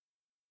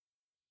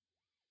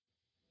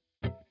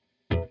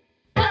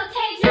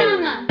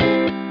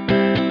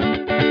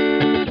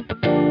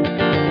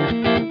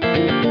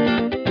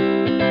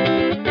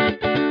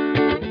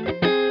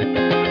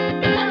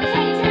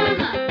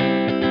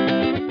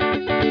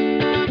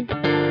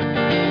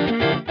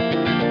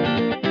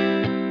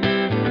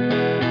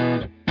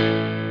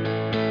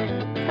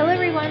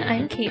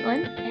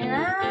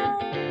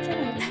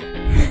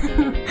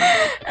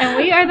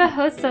We are the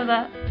hosts of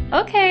the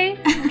Okay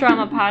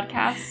Drama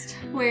Podcast,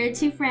 where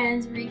two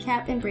friends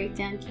recap and break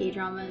down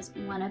K-dramas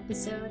one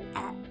episode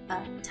at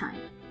a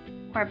time.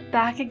 We're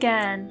back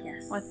again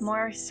with Yes.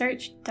 more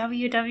Search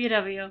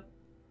WWW.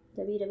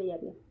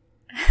 www.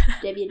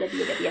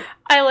 www.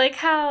 I like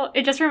how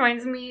it just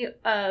reminds me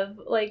of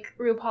like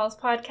RuPaul's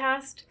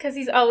podcast because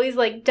he's always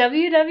like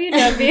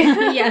www.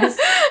 Yes.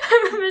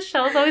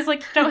 Michelle's always like,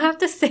 you don't have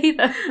to say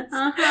this.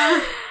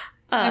 Uh-huh.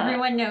 Everyone.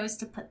 Everyone knows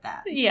to put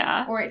that.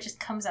 Yeah. Or it just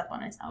comes up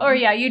on its own. Or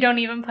yeah, you don't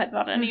even put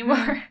that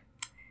anymore.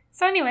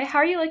 So anyway, how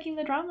are you liking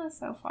the drama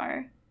so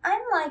far?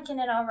 I'm liking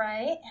it all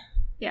right.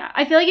 Yeah,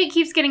 I feel like it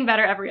keeps getting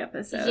better every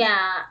episode.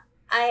 Yeah.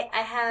 I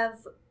have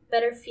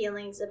better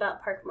feelings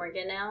about Park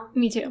Morgan now.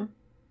 Me too.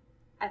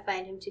 I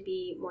find him to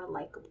be more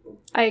likable.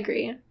 I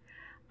agree.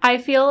 I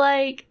feel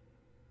like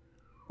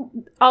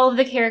all of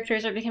the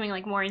characters are becoming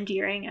like more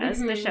endearing as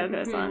the show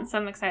goes on, so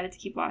I'm excited to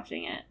keep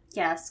watching it.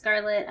 Yeah,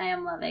 Scarlett, I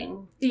am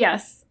loving.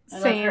 Yes, I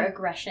same. love her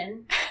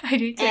aggression. I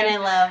do too. And I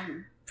love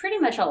pretty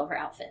much all of her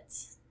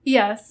outfits.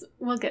 Yes,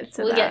 we'll get to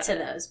that. We'll get to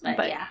those, but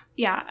yeah.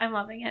 Yeah, I'm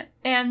loving it.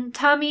 And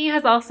Tommy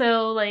has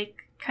also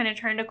like kind of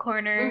turned a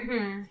corner.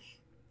 Mm-hmm.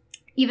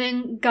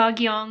 Even Ga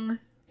Gyeong,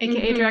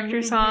 aka Mhm,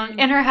 Director Song, mhm.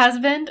 and her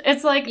husband.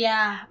 It's like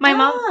Yeah. My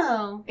mom-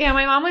 Oh. Yeah,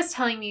 my mom was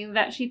telling me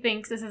that she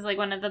thinks this is like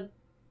one of the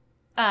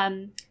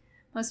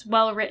most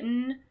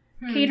well-written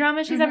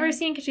K-drama she's ever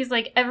seen, because she's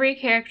like, every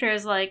character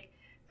is like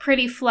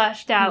pretty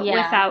fleshed out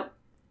Yeah. without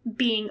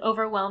being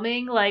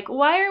overwhelming. Like,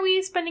 why are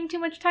we spending too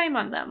much time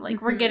on them?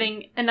 Like, we're Mhm.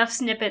 getting enough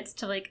snippets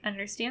to like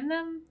understand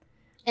them.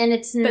 And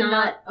it's But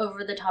not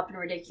over the top and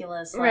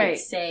ridiculous, like, Right.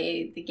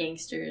 say, the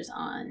gangsters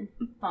on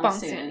Bong Bong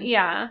Soon. Soon.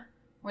 Yeah.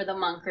 Or the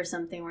monk or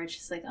something, where it's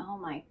just like, oh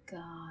my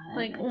god.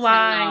 Like, I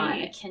why?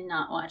 I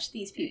cannot watch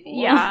these people.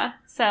 Yeah.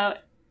 So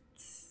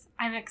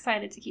I'm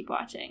excited to keep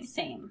watching.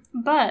 Same.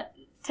 But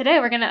today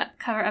we're going to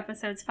cover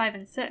episodes 5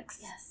 and 6.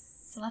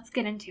 Yes. So let's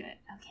get into it.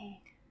 Okay.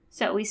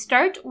 So we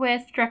start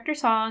with Director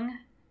Song,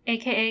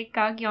 aka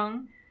Ga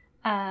Gyeong.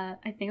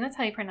 I think that's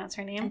how you pronounce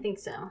her I name. think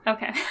so.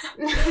 Okay.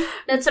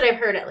 That's what I've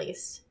heard, at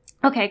least.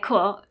 Okay,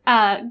 cool.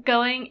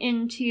 Going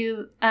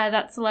into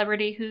that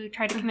celebrity who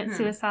tried to commit Mhm.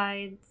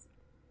 suicide's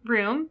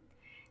room.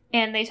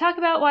 And they talk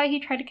about why he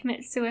tried to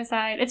commit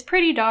suicide. It's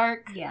pretty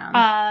dark.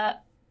 Yeah.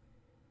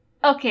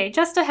 Okay,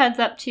 just a heads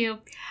up too.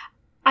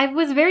 I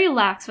was very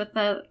lax with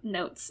the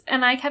notes,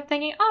 and I kept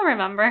thinking, I'll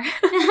remember.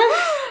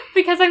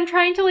 Because I'm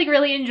trying to like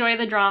really enjoy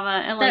the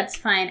drama and like That's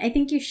fine. I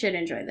think you should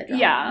enjoy the drama.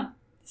 yeah.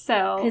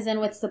 So Because then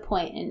what's the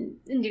point in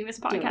doing this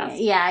doing podcast.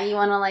 it? Yeah, you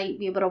want to like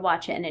be able to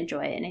watch it and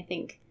enjoy it, and I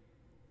think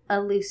a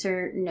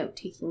looser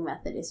note-taking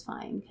method is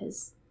fine,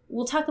 because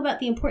we'll talk about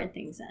the important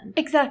things then.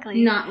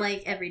 Exactly. Not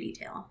like every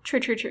detail.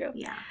 True.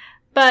 Yeah.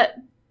 But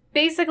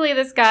basically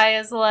this guy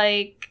is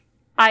like,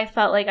 I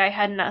felt like I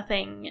had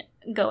nothing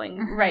going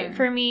Mhm. right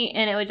for me,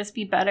 and it would just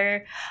be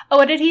better. Oh,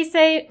 what did he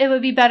say? It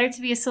would be better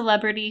to be a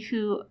celebrity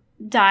who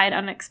died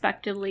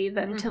unexpectedly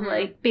than to Mhm.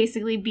 like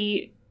basically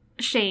be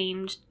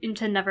shamed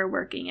into never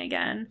working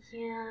again.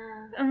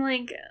 Yeah. I'm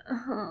like,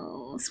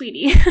 oh,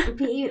 sweetie.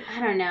 But I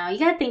don't know. You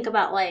gotta think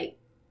about, like,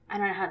 I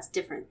don't know how it's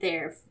different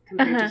there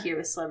compared to Uh-huh. here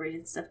with celebrities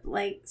and stuff, but,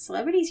 like,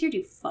 celebrities here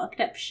do fucked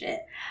up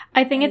shit.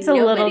 I think And it's a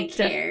little nobody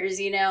different. cares,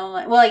 you know?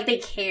 Well, like, they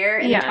care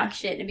and Yeah. they talk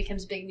shit and it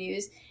becomes big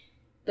news,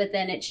 but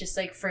then it's just,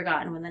 like,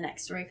 forgotten when the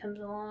next story comes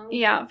along.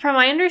 Yeah, from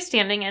my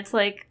understanding, it's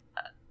like,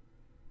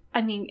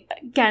 I mean,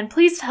 again,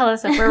 please tell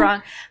us if we're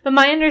wrong, but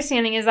my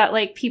understanding is that,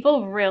 like,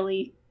 people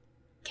really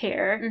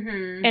care,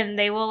 Mm-hmm. and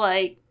they will,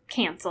 like,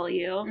 cancel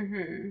you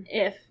Mm-hmm.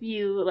 if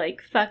you,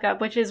 like, fuck up,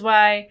 which is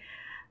why,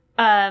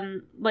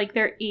 like,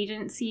 their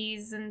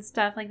agencies and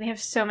stuff, like, they have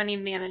so many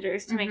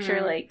managers to make sure,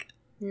 Mhm. like,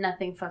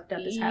 Nothing fucked up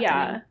is happening.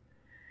 yeah.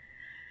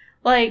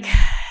 Like,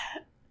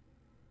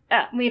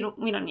 we don't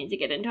need to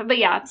get into it, but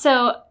yeah,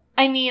 so,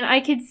 I mean,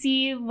 I could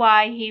see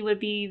why he would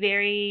be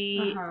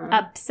very Uh-huh.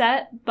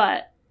 upset,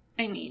 but,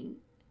 I mean,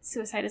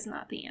 suicide is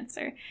not the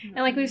answer. And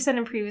like we've said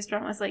in previous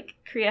dramas, like,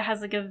 Korea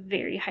has, like, a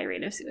very high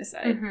rate of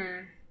suicide.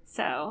 Mm-hmm.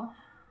 So,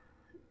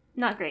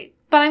 not great.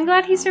 But I'm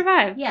glad he No.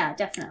 survived. Yeah,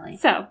 definitely.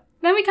 So,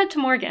 then we cut to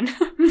Morgan.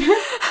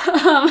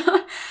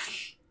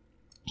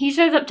 He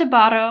shows up to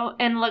Baro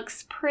and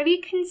looks pretty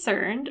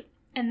concerned.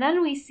 And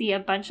then we see a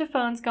bunch of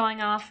phones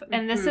going off.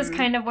 And this is Mhm.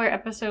 kind of where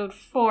episode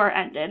 4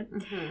 ended.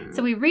 Mm-hmm.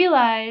 So we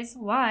realize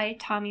why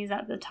Tommy's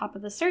at the top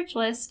of the search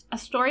list. A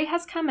story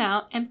has come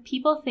out, and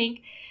people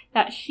think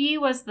that she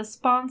was the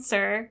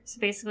sponsor, so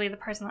basically the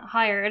person that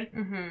hired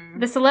Mm-hmm.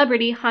 the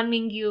celebrity Han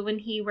Ming-yu when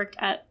he worked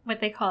at what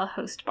they call a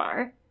host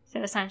bar.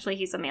 So essentially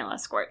he's a male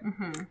escort.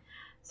 Mm-hmm.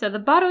 So the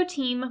Baro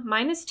team,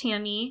 minus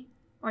Tammy,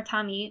 or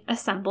Tommy,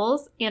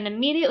 assembles, and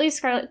immediately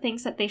Scarlett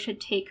thinks that they should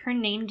take her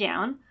name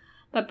down,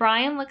 but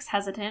Brian looks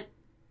hesitant.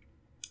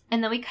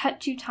 And then we cut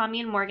to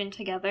Tommy and Morgan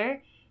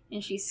together,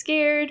 and she's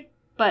scared,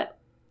 but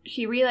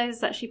she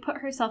realizes that she put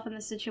herself in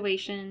this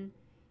situation.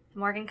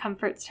 Morgan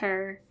comforts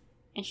her,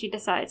 and she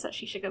decides that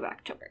she should go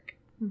back to work.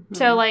 Mm-hmm.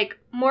 So, like,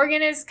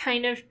 Morgan is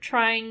kind of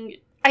trying...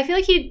 I feel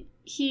like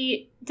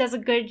he does a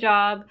good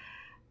job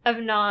of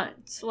not,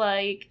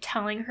 like,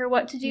 telling her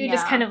what to do,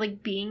 just kind of,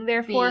 like, being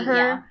there for her.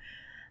 Yeah.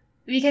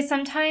 Because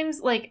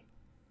sometimes, like,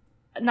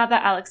 not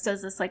that Alex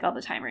does this, like, all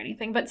the time or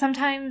anything, but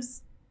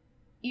sometimes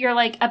you're,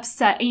 like,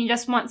 upset and you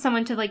just want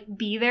someone to, like,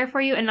 be there for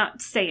you and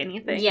not say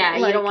anything. Yeah,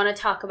 like, you don't want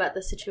to talk about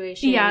the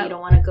situation. Yeah. You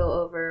don't want to go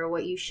over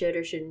what you should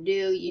or shouldn't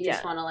do. You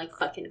just want to, like,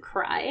 fucking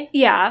cry.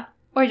 Yeah.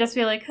 Or just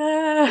be like,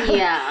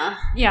 Yeah.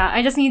 Yeah,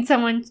 I just need to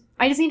know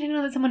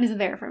that someone is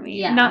there for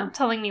me, not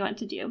telling me what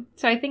to do.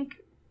 So I think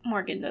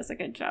Morgan does a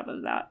good job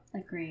of that.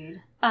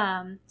 Agreed.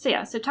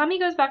 So Tommy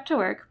goes back to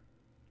work,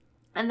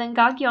 and then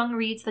Gak-yeong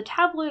reads the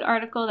tabloid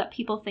article that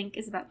people think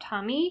is about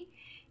Tommy.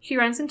 She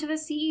runs into the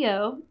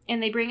CEO,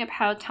 and they bring up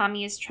how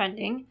Tommy is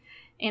trending,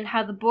 and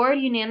how the board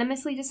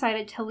unanimously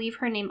decided to leave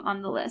her name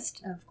on the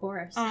list. Of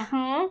course.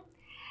 And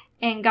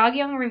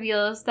Gak-yeong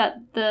reveals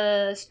that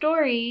the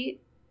story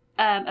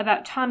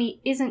about Tommy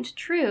isn't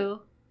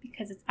true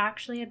because it's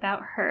actually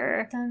about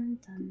her. Dun,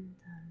 dun,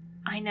 dun.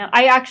 I know.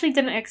 I actually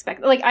didn't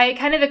expect... Like, I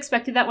kind of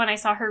expected that when I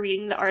saw her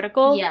reading the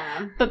article.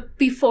 Yeah. But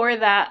before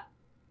that,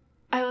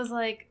 I was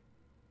like,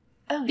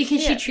 oh,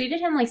 because shit. she treated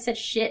him like such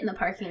shit in the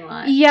parking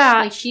lot.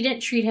 Yeah. Like, she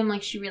didn't treat him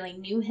like she really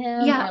knew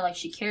him or like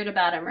she cared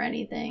about him or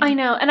anything. I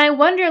know. And I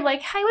wonder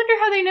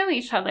how they know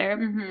each other.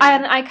 Mm-hmm.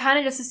 I kind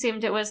of just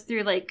assumed it was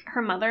through, like,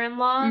 her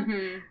mother-in-law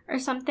or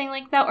something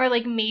like that. Or,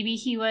 like, maybe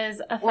he was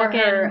a fucking...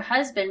 Or her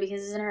husband,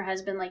 because isn't her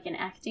husband, like, in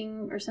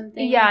acting or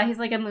something? Yeah, he's,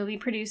 like, a movie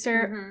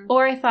producer.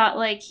 Or I thought,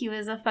 like, he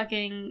was a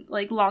fucking,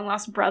 like,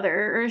 long-lost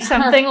brother or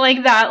something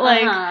like that.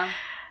 Like,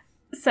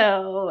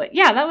 so,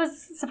 yeah, that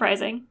was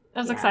surprising.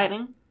 That was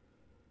exciting.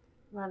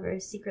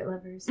 Lovers, secret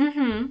lovers.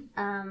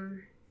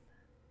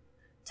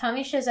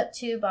 Tommy shows up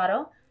to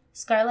Bottle.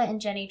 Scarlett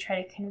and Jenny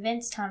try to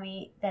convince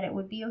Tommy that it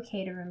would be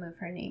okay to remove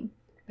her name,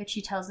 but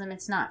she tells them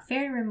it's not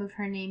fair to remove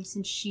her name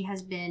since she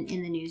has been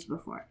in the news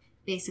before.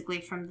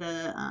 Basically from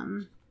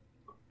the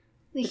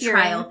hearing.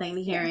 trial thing,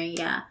 the hearing,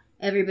 yeah.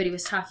 Everybody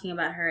was talking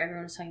about her.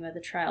 Everyone was talking about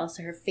the trial,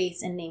 so her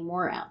face and name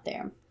were out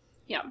there.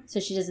 Yeah. So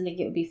she doesn't think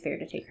it would be fair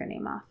to take her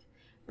name off.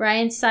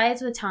 Brian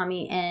sides with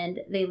Tommy,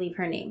 and they leave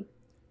her name.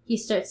 He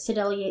starts to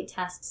delegate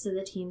tasks to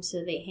the team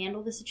so they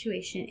handle the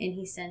situation, and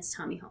he sends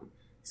Tommy home.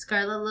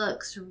 Scarlett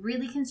looks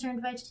really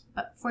concerned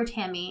for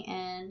Tammy,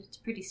 and it's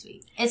pretty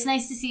sweet. It's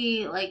nice to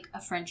see, like, a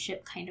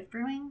friendship kind of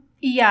brewing.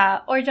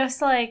 Yeah, or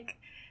just, like,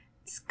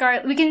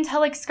 Scarlett... We can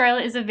tell, like,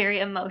 Scarlett is a very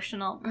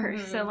emotional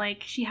person.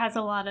 Like, she has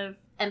a lot of...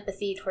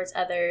 empathy towards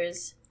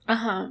others.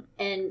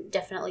 And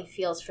definitely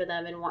feels for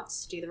them and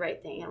wants to do the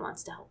right thing and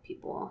wants to help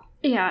people.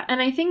 Yeah,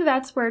 and I think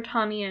that's where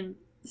Tommy and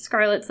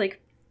Scarlett's,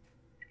 like,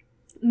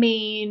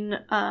 main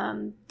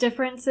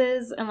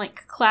differences and,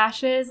 like,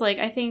 clashes. Like,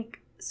 I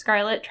think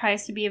Scarlett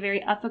tries to be a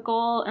very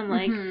ethical and,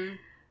 like,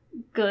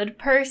 good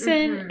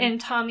person, and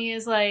Tommy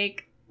is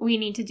like, we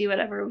need to do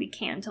whatever we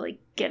can to, like,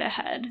 get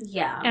ahead.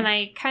 Yeah. And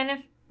I kind of...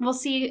 We'll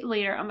see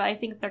later on, but I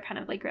think they're kind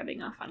of, like,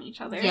 rubbing off on each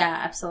other. Yeah,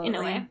 absolutely. In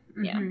a way.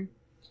 Yeah.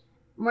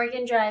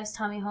 Morgan drives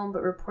Tommy home,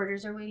 but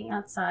reporters are waiting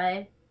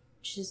outside,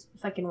 which is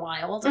fucking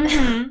wild.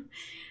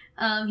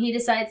 He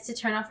decides to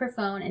turn off her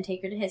phone and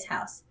take her to his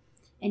house.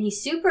 And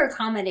he's super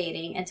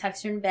accommodating and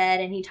tucks her in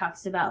bed, and he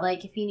talks about,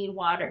 like, if you need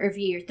water, or if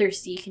you're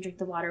thirsty, you can drink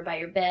the water by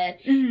your bed,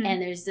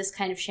 and there's this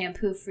kind of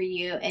shampoo for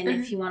you, and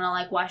if you want to,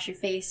 like, wash your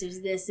face,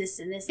 there's this,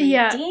 and this. And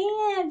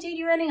damn, dude,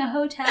 you're running a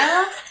hotel?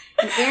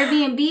 An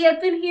Airbnb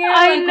up in here?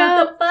 I like,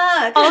 know. what the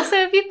fuck? Also,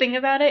 if you think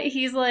about it,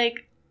 he's,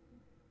 like,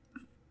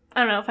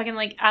 I don't know, fucking,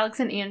 like, Alex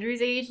and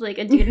Andrew's age, like,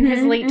 a dude in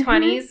his late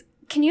 20s.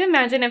 Can you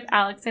imagine if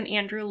Alex and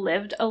Andrew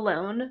lived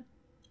alone?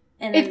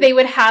 And if they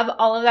would have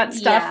all of that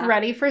stuff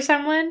ready for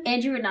someone?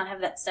 Andrew would not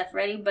have that stuff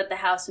ready, but the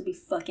house would be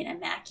fucking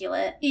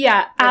immaculate.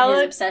 Yeah,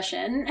 Alex. His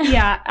obsession.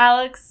 Yeah,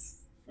 Alex,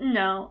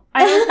 no.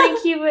 I don't think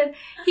he would.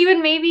 He would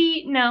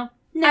maybe, no.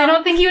 I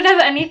don't think he would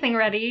have anything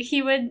ready.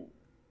 He would,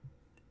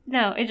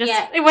 no,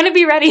 it wouldn't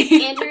be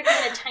ready. Andrew would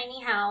have a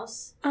tiny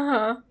house.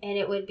 And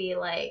it would be,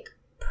 like,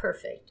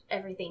 perfect.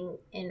 Everything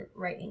in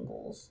right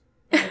angles.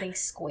 Everything's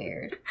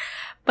squared.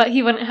 But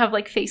he wouldn't have,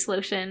 like, face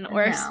lotion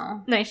or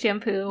nice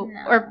shampoo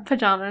or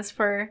pajamas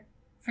for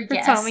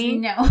Tommy.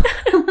 No.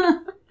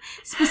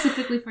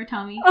 Specifically for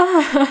Tommy.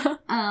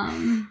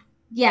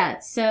 Yeah,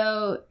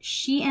 so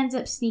she ends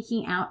up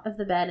sneaking out of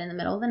the bed in the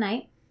middle of the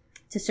night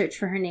to search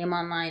for her name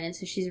online, and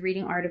so she's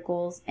reading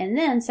articles, and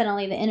then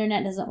suddenly the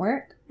internet doesn't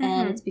work,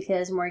 and it's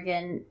because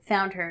Morgan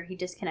found her. He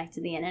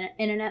disconnected the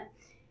internet,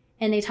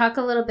 and they talk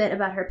a little bit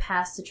about her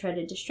past to try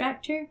to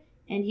distract her,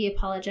 and he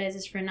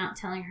apologizes for not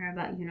telling her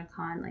about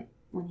Unicon, like,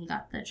 when he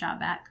got the job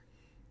back,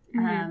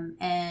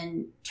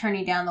 and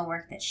turning down the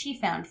work that she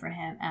found for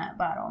him at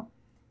Bottle.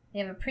 They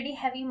have a pretty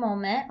heavy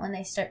moment when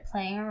they start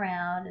playing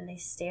around, and they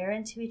stare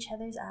into each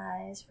other's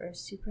eyes for a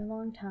super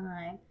long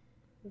time.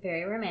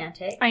 Very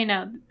romantic. I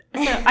know.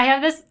 So I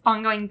have this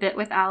ongoing bit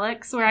with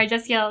Alex where I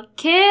just yell,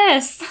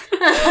 "Kiss!"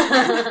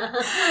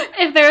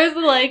 If there was,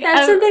 like...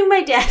 That's something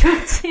my dad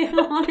would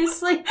do,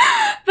 honestly.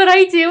 But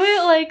I do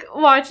it, like,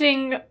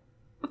 watching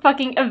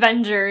fucking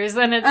Avengers,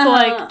 and it's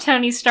like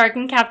Tony Stark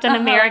and Captain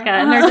America,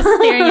 and they're just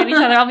staring at each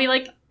other. I'll be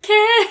like,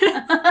 "Kiss!"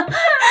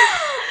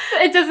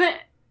 It doesn't...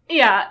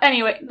 Yeah,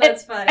 anyway.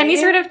 That's funny. Any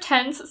sort of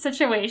tense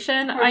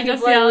situation, Where I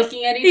just people are yell...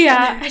 looking at each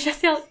other. I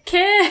just yell,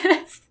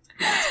 kiss!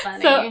 That's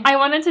funny. So I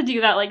wanted to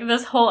do that, like,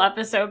 this whole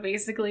episode,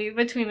 basically,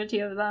 between the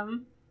two of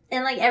them.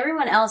 And, like,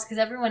 everyone else, because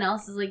everyone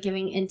else is, like,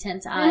 giving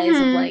intense eyes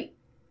of, like,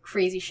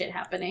 crazy shit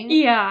happening.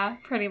 Yeah,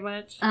 pretty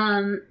much.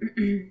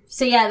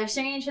 So, yeah, they're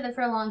staring at each other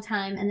for a long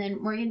time, and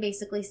then Morgan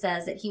basically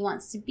says that he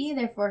wants to be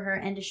there for her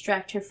and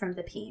distract her from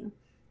the pain.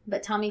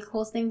 But Tommy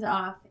cools things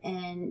off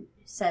and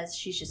says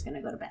she's just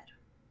gonna go to bed.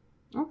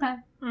 Okay.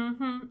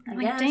 Mm-hmm.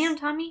 guess. Damn,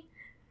 Tommy.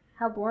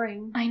 How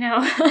boring. I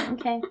know.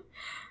 Okay.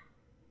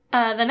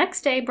 The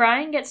next day,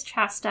 Brian gets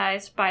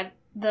chastised by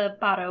the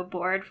Botto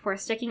board for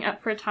sticking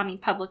up for Tommy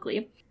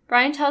publicly.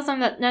 Brian tells them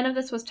that none of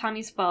this was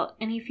Tommy's fault,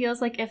 and he feels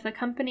like if the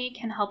company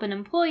can help an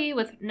employee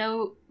with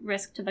no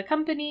risk to the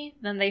company,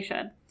 then they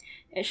should.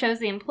 It shows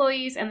the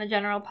employees and the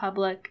general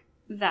public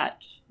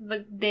that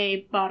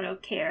they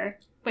Botto care.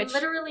 Which,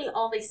 literally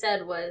all they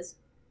said was,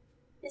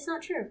 it's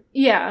not true.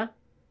 Yeah.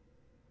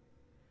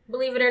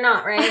 Believe it or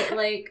not, right?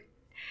 Like,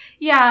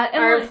 yeah.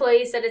 And our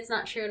employee said it's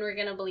not true and we're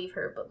gonna believe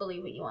her, but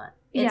believe what you want.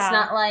 It's Yeah.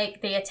 not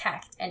like they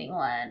attacked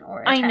anyone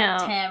or I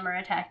attacked know. him or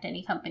attacked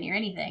any company or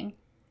anything.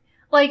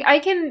 Like, I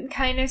can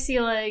kind of see,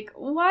 like,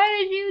 why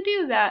did you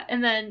do that?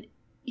 And then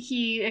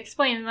he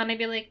explained, and then I'd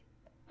be like,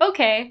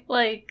 okay,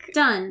 like...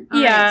 Done.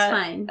 Yeah. It's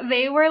fine.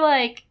 They were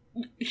like,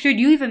 should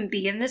you even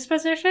be in this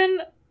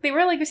position? They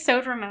were, like,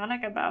 so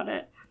dramatic about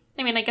it.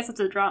 I mean, I guess it's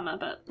a drama,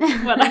 but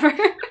whatever.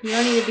 You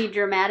don't need to be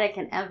dramatic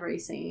in every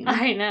scene.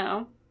 I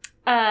know.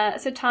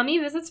 So Tommy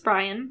visits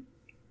Brian.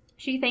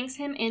 She thanks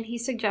him, and he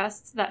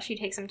suggests that she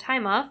take some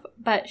time off,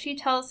 but she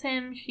tells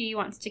him she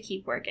wants to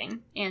keep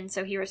working, and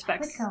so he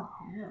respects... I would go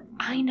home.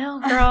 I know,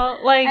 girl.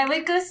 Like, I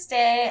would go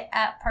stay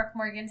at Park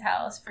Morgan's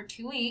house for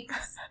 2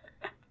 weeks,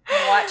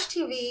 watch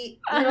TV, eat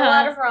a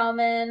lot of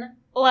ramen.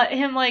 Let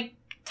him, like,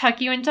 tuck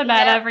you into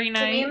bed every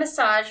night. Give me a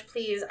massage,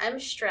 please.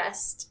 I'm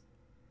stressed.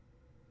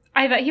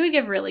 I bet he would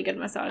give really good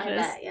massages. I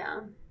bet,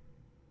 yeah.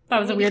 That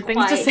was a He'd be weird thing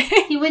to quiet.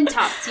 say. He wouldn't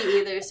talk to you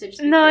either, so just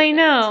be No, I perfect.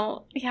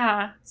 know.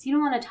 Yeah. So you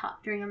don't want to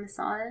talk during a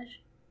massage?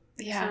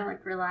 Yeah. Just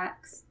like,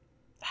 relax.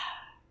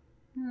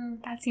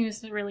 That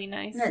seems really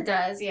nice. That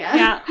does,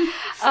 yeah.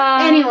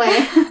 Yeah. Anyway.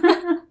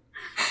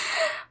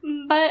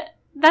 But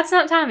that's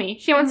not Tommy.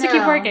 She wants to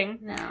keep working.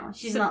 No,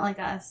 she's not like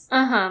us.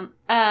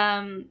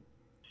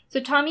 So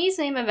Tommy's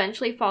name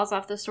eventually falls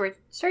off the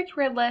search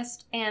word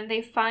list, and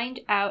they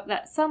find out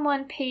that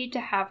someone paid to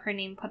have her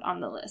name put on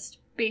the list.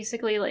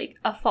 Basically, like,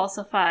 a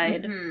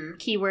falsified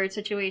keyword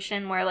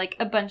situation where, like,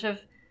 a bunch of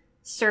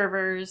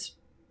servers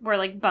were,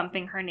 like,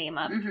 bumping her name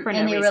up for no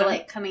and they reason. were,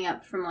 like, coming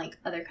up from, like,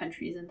 other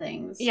countries and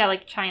things. Yeah,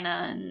 like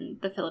China and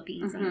the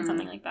Philippines and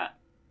something like that.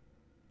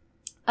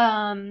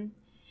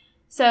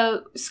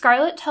 So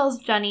Scarlett tells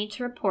Jenny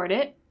to report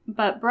it,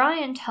 but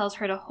Brian tells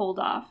her to hold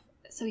off.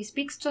 So he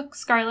speaks to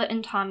Scarlett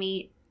and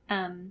Tommy.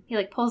 He,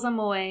 like, pulls them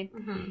away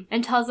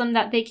and tells them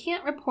that they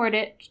can't report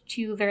it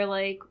to their,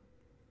 like,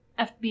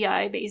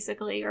 FBI,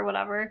 basically, or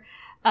whatever,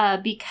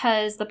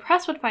 because the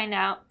press would find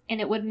out and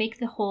it would make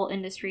the whole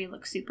industry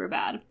look super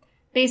bad.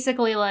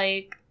 Basically,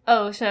 like,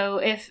 oh, so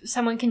if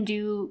someone can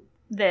do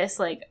this,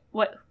 like,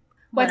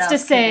 what's to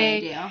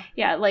say?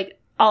 Yeah, like,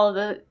 all of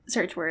the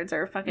search words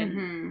are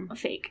fucking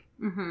fake.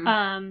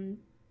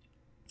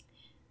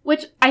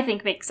 Which I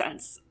think makes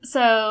sense.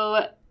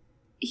 So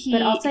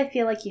But also I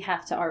feel like you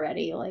have to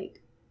already,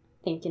 like,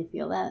 think and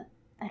feel that.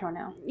 I don't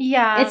know.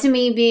 Yeah. It's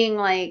me being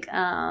like,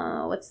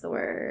 what's the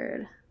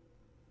word?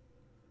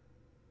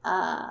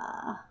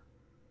 Like,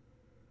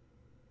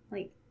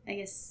 I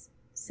guess,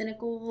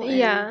 cynical.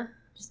 And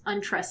just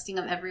untrusting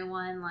of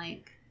everyone.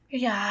 Like,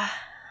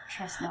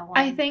 trust no one.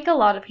 I think a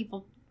lot of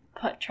people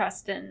put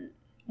trust in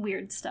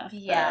weird stuff.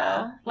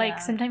 Yeah. Though. Like,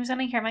 sometimes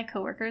when I hear my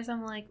coworkers,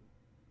 I'm like,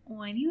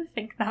 why do you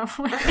think that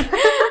way?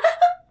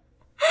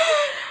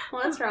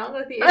 What's wrong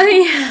with you?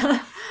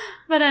 Yeah.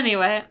 But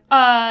anyway,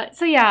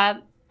 so yeah,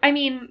 I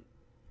mean,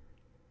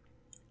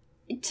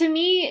 to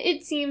me,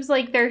 it seems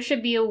like there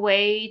should be a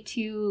way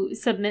to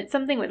submit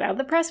something without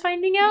the press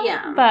finding out.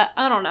 Yeah. But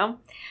I don't know.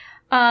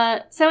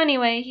 So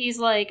anyway, he's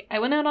like, I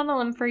went out on a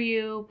limb for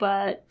you,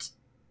 but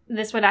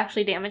this would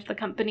actually damage the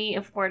company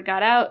if word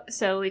got out,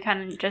 so we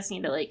kind of just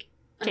need to, like,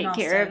 take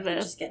care of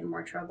this. Just get in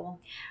more trouble.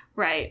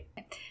 Right.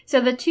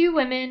 So the two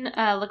women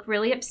look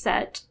really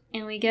upset,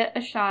 and we get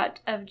a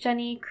shot of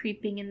Jenny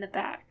creeping in the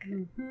back.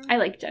 I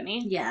like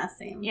Jenny. Yeah,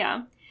 same.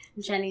 Yeah.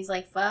 Jenny's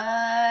like,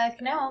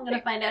 fuck, no, I'm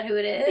gonna find out who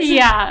it is.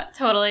 Yeah,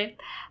 totally.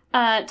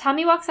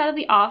 Tommy walks out of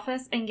the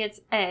office and gets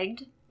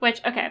egged,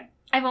 which, okay,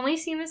 I've only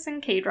seen this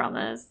in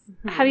K-dramas.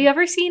 Have you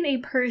ever seen a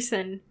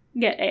person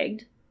get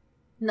egged?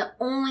 The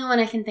only one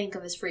I can think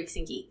of is Freaks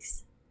and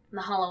Geeks.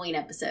 The Halloween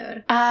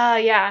episode.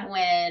 Yeah.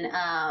 When,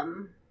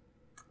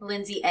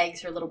 Lindsay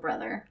eggs her little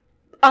brother.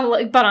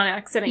 But on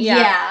accident,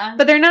 yeah.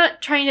 But they're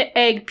not trying to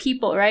egg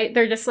people, right?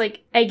 They're just,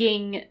 like,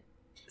 egging...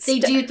 They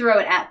do throw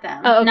it at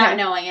them, not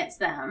knowing it's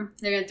them.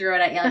 They're going to throw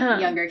it at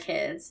younger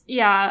kids.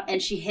 Yeah.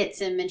 And she hits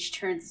him, and she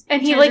turns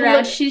like,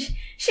 around. She goes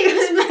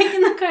back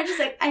in the car, and she's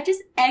like, I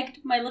just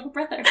egged my little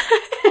brother. And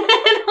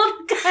all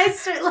the Guys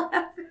start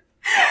laughing.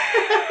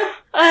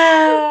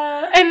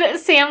 And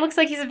Sam looks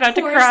like he's about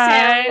to Poor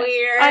cry. Sam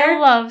Weir. I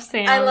love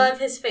Sam. I love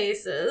his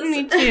faces.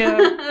 Me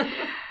too.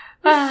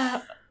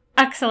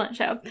 Excellent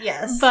show.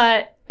 Yes.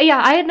 But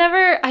yeah, I had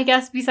never, I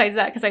guess besides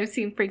that, because I've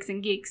seen Freaks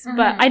and Geeks,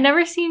 but I'd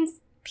never seen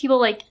people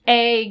like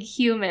egg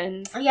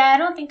humans. Yeah, I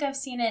don't think I've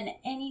seen it in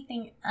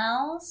anything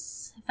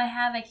else. If I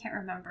have, I can't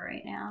remember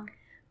right now.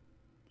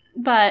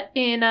 But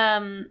in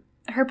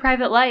Her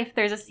Private Life,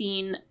 there's a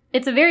scene,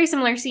 it's a very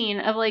similar scene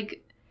of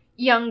like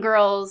young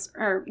girls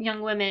or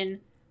young women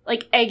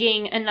like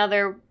egging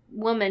another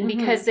woman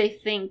because they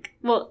think,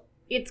 well,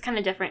 it's kind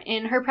of different.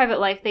 In Her Private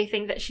Life, they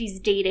think that she's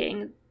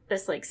dating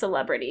this like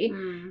celebrity.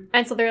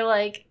 And so they're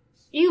like,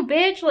 you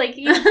bitch, like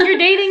you're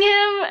dating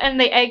him, and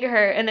they egg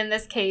her. And in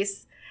this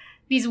case,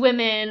 these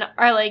women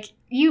are like,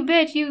 you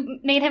bitch, you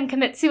made him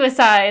commit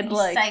suicide. You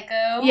like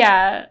psycho.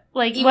 Yeah.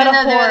 Like Even what a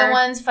though they're whore. the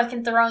ones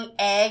fucking throwing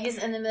eggs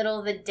in the middle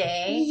of the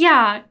day.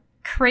 Yeah.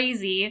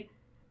 Crazy.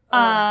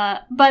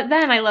 But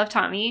then I love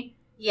Tommy.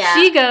 Yeah.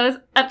 She goes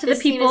up to the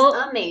people.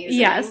 Scene is amazing.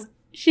 Yes.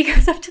 She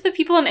goes up to the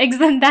people and eggs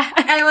them back.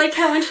 I like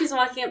how when she's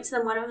walking up to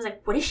them, one of them was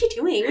like, what is she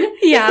doing?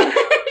 Yeah.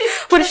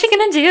 What is she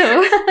gonna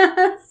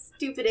do?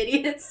 Stupid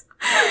idiots.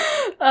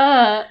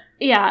 Yeah.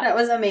 That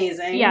was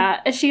amazing.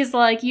 Yeah. She's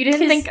like, you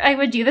didn't think I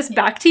would do this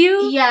back to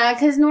you? Yeah,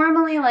 because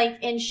normally, like,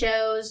 in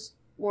shows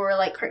or,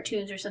 like,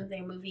 cartoons or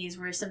something, movies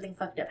where something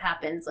fucked up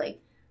happens, like,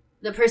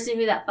 the person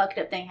who that fucked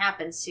up thing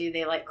happens to,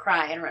 they, like,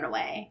 cry and run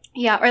away.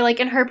 Yeah, or, like,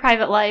 in Her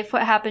Private Life,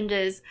 what happened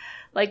is,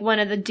 like, one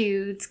of the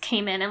dudes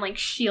came in and, like,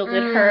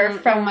 shielded her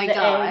from the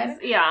eggs.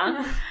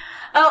 Yeah.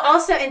 Oh,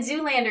 also, in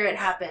Zoolander it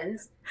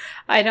happens.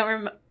 I don't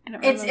remember.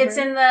 It's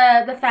in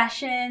the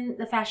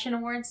fashion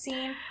awards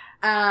scene.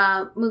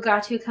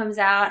 Mugatu comes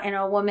out and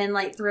a woman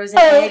like throws an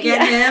egg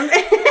at him.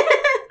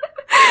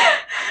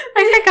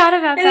 I forgot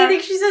about and that. I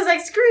think she says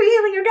like, "Screw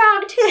you and your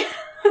dog too."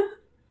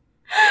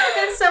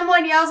 And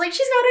someone yells like,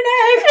 "She's got an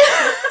egg."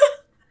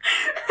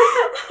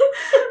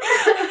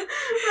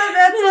 But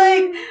that's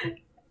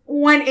like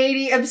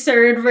 180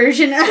 absurd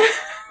version of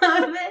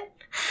it.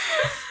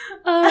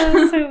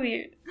 Oh, so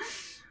weird.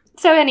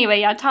 So anyway,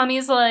 yeah,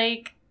 Tommy's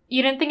like,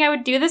 you didn't think I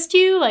would do this to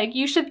you? Like,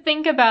 you should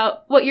think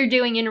about what you're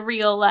doing in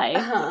real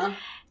life.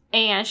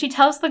 And she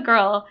tells the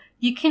girl,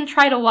 you can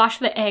try to wash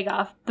the egg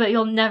off, but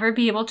you'll never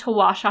be able to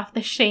wash off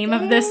the shame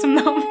of this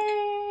moment.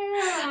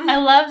 I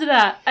loved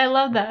that. I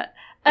love that.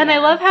 And I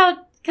love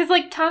how, because,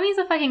 like, Tommy's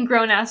a fucking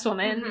grown-ass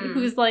woman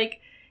who's, like,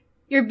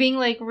 you're being,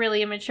 like,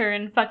 really immature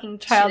and fucking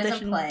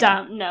childish and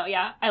dumb. No,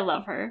 yeah, I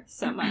love her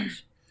so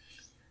much.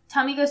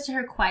 Tommy goes to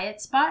her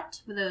quiet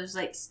spot with those,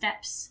 like,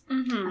 steps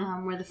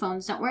where the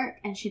phones don't work,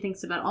 and she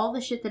thinks about all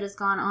the shit that has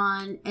gone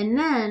on, and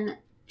then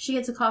she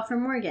gets a call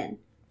from Morgan,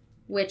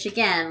 which,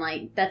 again,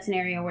 like, that's an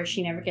area where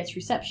she never gets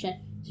reception.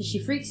 So she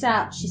freaks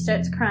out, she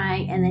starts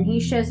crying, and then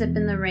he shows up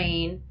in the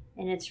rain,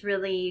 and it's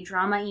really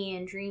drama-y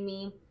and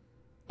dreamy,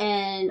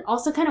 and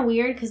also kind of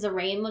weird, because the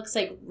rain looks,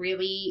 like,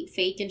 really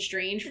fake and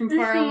strange from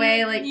far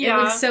away. Like, it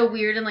looks so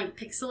weird and, like,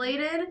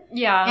 pixelated.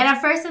 Yeah. And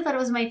at first I thought it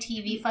was my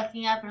TV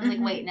fucking up, and I was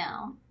like, wait,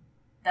 no.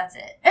 That's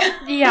it.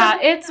 Yeah,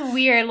 it's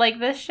weird. Like,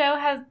 this show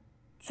has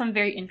some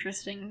very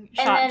interesting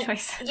shot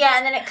choices. Yeah,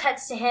 and then it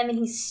cuts to him and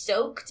he's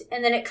soaked,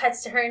 and then it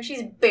cuts to her and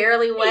she's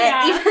barely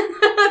wet, even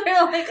though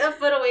they're like a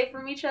foot away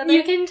from each other.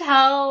 You can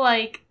tell,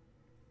 like,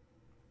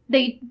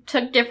 they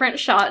took different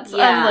shots of,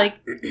 like,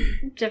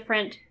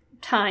 different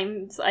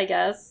times, I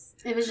guess.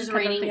 It was just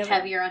raining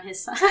heavier on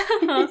his side.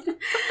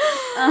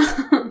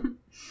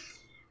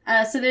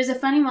 So there's a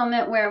funny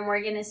moment where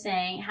Morgan is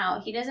saying how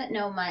he doesn't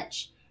know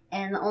much,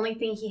 and the only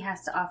thing he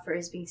has to offer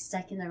is being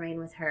stuck in the rain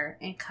with her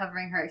and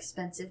covering her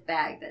expensive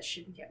bag that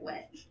shouldn't get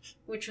wet.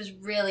 Which was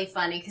really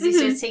funny, because he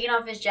starts taking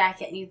off his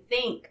jacket, and you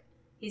think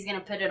he's going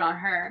to put it on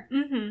her.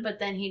 But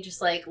then he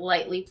just, like,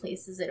 lightly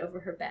places it over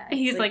her bag.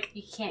 He's like,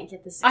 you can't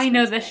get this. I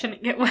know this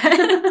shouldn't get wet.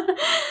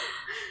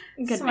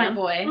 Good smart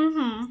boy.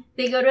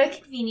 They go to a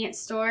convenience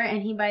store,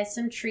 and he buys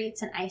some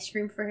treats and ice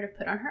cream for her to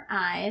put on her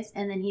eyes,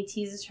 and then he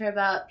teases her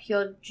about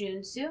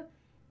Pyojunsu.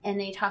 And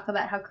they talk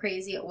about how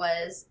crazy it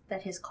was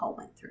that his call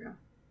went through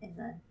in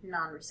the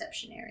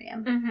non-reception area.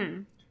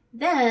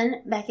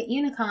 Then, back at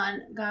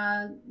Unicon,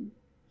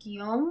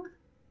 Ga-gyung,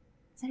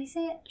 is that how you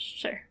say it?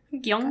 Sure.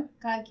 Gyung?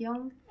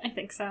 Ga-gyung? I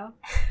think so.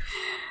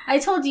 I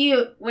told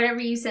you, whatever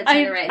you said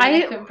sounded right, and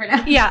I couldn't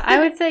pronounce it. Yeah, I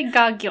would say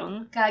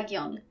Ga-gyung.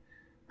 Ga-gyung.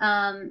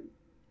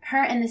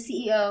 Her and the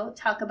CEO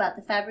talk about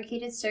the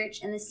fabricated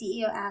search, and the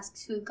CEO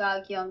asks who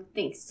Ga-gyung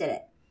thinks did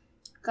it.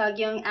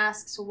 Ga-gyung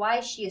asks why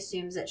she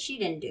assumes that she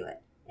didn't do it.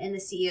 And the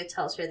CEO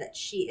tells her that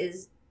she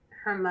is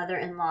her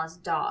mother-in-law's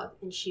dog,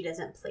 and she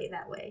doesn't play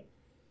that way.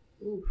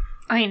 Oof.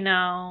 I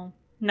know.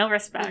 No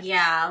respect.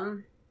 Yeah.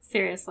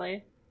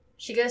 Seriously.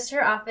 She goes to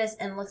her office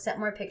and looks at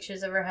more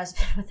pictures of her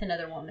husband with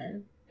another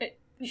woman.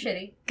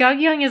 Shitty.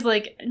 Ga-gyung is,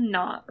 like,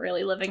 not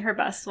really living her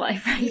best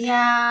life right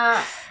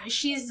Yeah.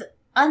 She's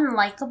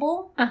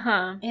unlikable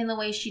Uh-huh. in the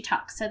way she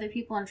talks to other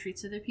people and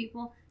treats other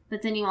people.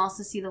 But then you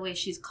also see the way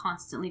she's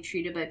constantly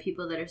treated by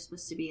people that are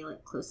supposed to be,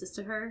 like, closest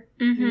to her.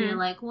 And you're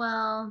like,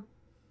 well,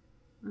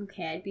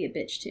 okay, I'd be a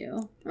bitch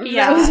too.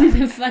 Yeah. That was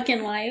my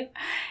fucking life.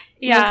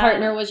 Yeah. My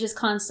partner was just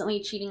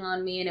constantly cheating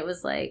on me, and it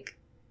was like,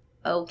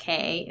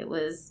 okay, it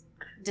was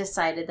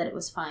decided that it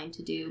was fine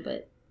to do,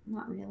 but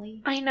not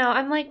really. I know.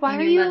 I'm like, why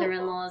and are your you...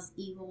 mother-in-law is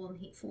evil and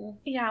hateful.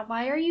 Yeah,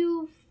 why are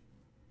you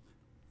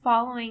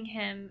following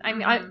him? I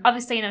mean, Mhm.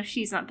 obviously, I know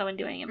she's not the one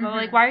doing it, but,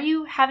 like, Mhm. why are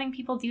you having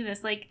people do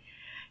this? Like,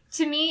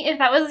 to me, if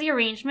that was the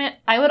arrangement,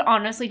 I would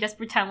honestly just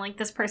pretend like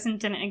this person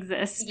didn't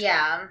exist.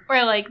 Yeah.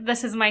 Or, like,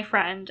 this is my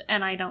friend,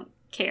 and I don't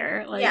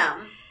care. Like,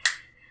 yeah.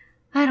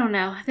 I don't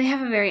know. They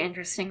have a very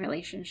interesting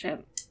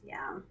relationship.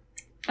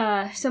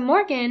 Yeah. So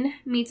Morgan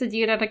meets a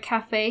dude at a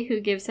cafe who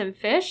gives him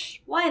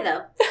fish. Why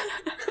though?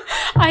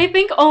 I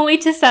think only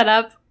to set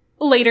up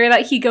later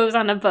that he goes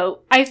on a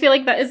boat. I feel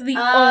like that is the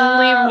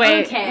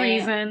only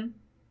reason.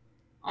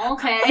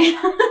 Okay.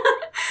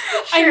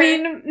 I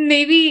mean,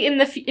 maybe in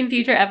in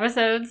future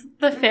episodes,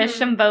 the fish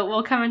Mhm. and boat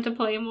will come into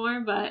play more,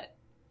 but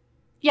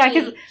yeah,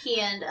 because he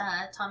and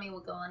Tommy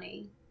will go on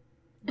a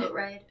boat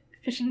ride.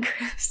 fishing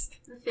cruise.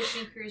 The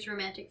fishing cruise,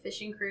 romantic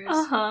fishing cruise.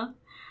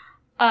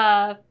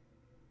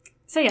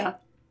 So yeah,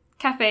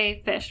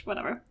 cafe, fish,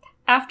 whatever.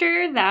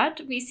 After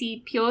that, we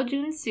see Pyo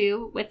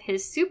Jun-soo with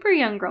his super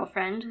young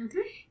girlfriend.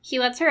 Mhm. He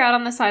lets her out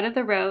on the side of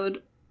the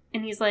road,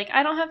 and he's like,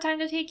 I don't have time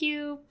to take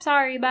you.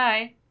 Sorry,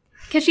 bye.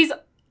 Because she's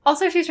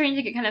starting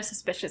to get kind of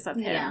suspicious of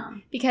him. Yeah.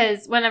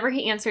 Because whenever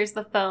he answers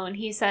the phone,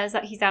 he says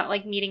that he's out,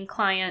 like, meeting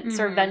clients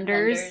or Mhm,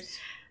 vendors.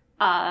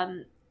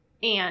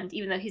 And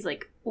even though he's,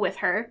 like, with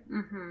her.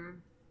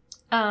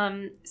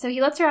 Mm-hmm. So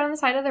he lets her out on the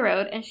side of the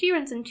road, and she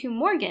runs into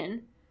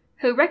Morgan,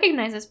 who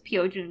recognizes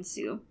Pyo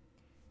Jun-soo.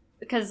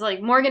 Because,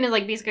 like, Morgan is,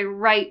 like, basically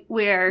right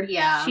where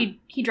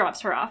he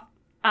drops her off.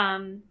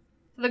 So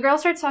the girl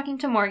starts talking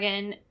to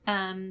Morgan,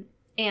 and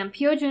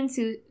Pyo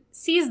Jun-soo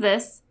sees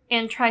this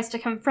and tries to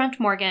confront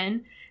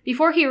Morgan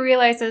before he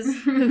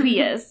realizes who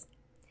he is.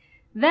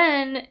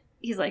 Then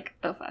he's like,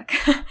 oh, fuck.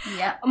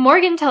 Yep.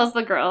 Morgan tells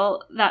the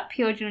girl that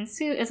Pyo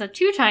Jun-soo is a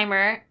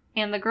two-timer,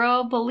 and the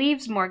girl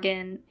believes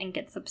Morgan and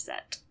gets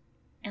upset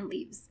and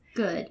leaves.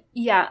 Good.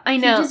 Yeah, I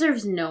know. He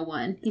deserves no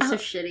one. He's so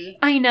shitty.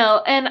 I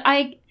know, and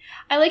I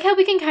like how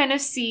we can kind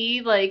of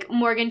see, like,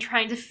 Morgan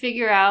trying to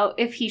figure out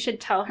if he should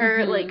tell her,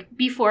 Mhm. like,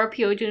 before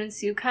Pyo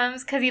Jun-soo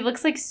comes, because he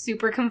looks, like,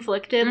 super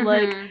conflicted, Mhm.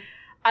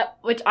 like,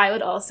 which I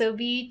would also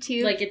be,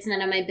 too. Like, it's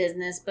none of my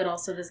business, but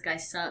also this guy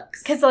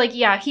sucks. Because, like,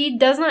 yeah, he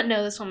does not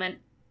know this woman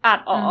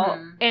at all,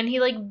 Mhm. and he,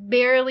 like,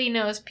 barely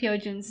knows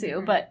Pyo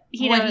Jun-soo, Mhm. but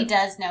he What knows... he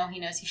does know, he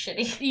knows he's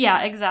shitty.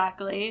 Yeah,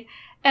 exactly.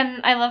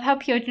 And I love how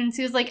Pyo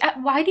Jun-soo is like,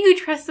 why do you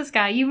trust this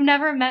guy? You've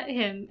never met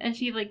him. And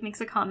she, like,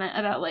 makes a comment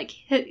about, like,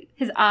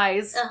 his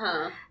eyes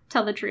Uh-huh.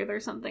 tell the truth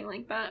or something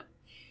like that.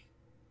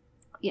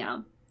 Yeah.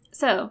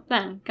 So,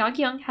 then,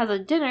 Gak-yeong has a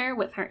dinner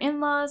with her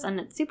in-laws, and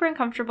it's super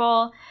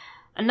uncomfortable.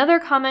 Another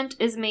comment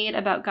is made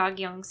about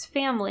Gak-yeong's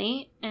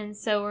family, and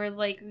so we're,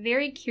 like,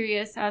 very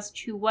curious as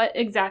to what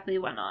exactly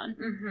went on.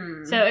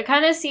 Mm-hmm. So it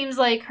kind of seems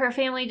like her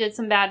family did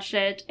some bad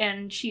shit,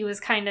 and she was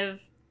kind of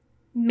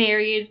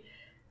married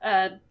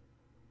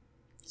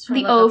Sort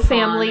the of like O a pawn or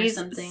family's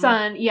something.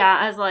 son, yeah,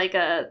 as like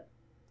a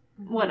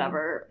Mhm.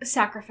 whatever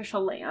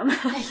sacrificial lamb.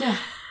 Yeah.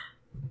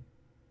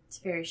 It's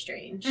very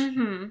strange.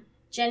 Mm-hmm.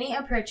 Jenny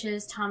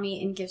approaches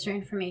Tommy and gives her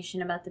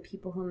information about the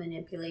people who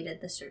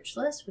manipulated the search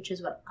list, which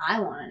is what I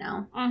want to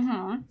know.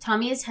 Mm-hmm.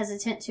 Tommy is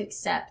hesitant to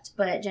accept,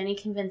 but Jenny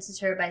convinces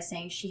her by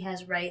saying she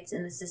has rights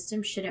and the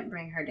system shouldn't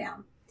bring her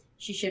down.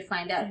 She should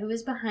find out who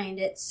is behind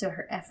it so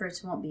her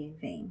efforts won't be in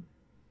vain.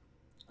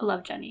 I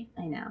love Jenny.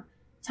 I know.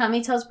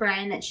 Tommy tells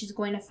Brian that she's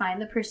going to find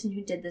the person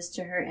who did this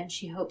to her and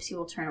she hopes he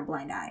will turn a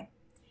blind eye.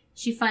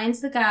 She finds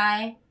the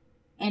guy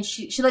and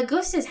she like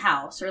goes to his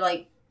house or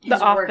like his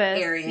The work office,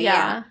 area.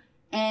 yeah.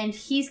 And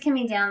he's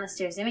coming down the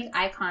stairs. They make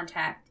eye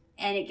contact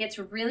and it gets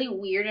really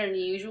weird and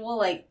unusual.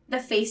 Like the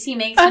face he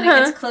makes when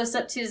it gets close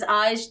up to his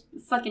eyes,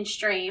 fucking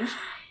strange.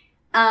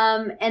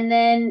 And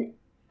then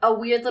a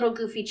weird little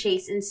goofy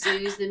chase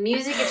ensues. The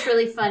music gets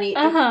really funny.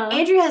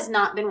 Andrew has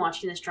not been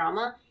watching this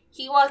drama.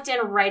 He walked in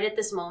right at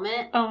this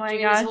moment. Oh my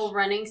during gosh. this whole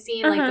running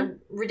scene, like the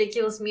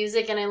ridiculous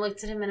music, and I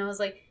looked at him and I was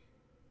like,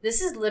 this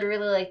is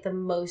literally like the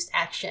most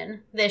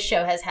action this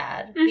show has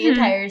had. The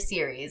entire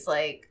series.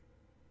 Like,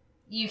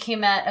 you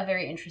came at a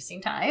very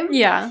interesting time.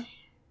 Yeah.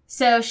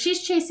 So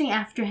she's chasing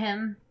after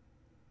him,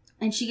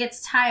 and she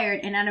gets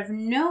tired, and out of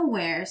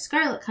nowhere,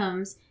 Scarlett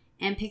comes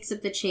and picks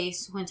up the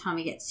chase when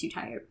Tommy gets too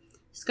tired.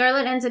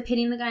 Scarlett ends up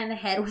hitting the guy in the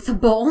head with a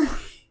bowl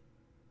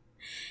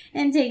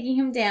and taking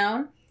him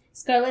down.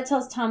 Scarlett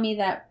tells Tommy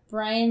that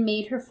Brian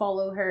made her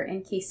follow her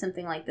in case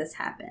something like this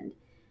happened.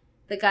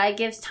 The guy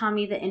gives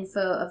Tommy the info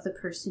of the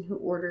person who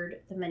ordered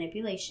the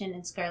manipulation,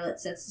 and Scarlett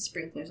sets the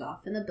sprinklers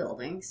off in the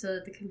building so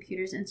that the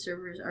computers and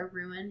servers are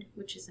ruined,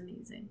 which is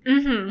amazing.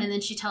 Mm-hmm. And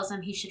then she tells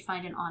him he should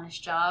find an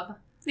honest job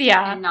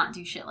Yeah. and not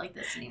do shit like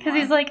this anymore.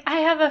 Because he's like, I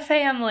have a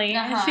family.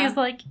 And Uh-huh. she's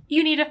like,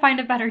 you need to find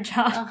a better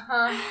job.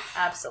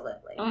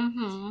 Absolutely.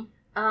 Mm-hmm.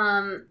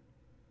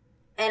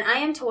 And I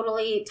am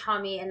totally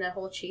Tommy in the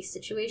whole chase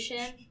situation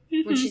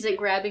when she's like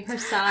grabbing her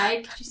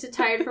side 'cause she's so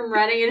tired from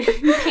running and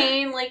in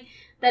pain. Like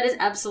That is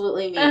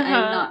absolutely me. I'm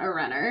not a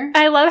runner.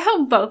 I love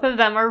how both of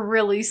them are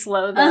really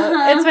slow,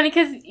 though. It's funny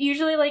because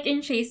usually, like,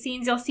 in chase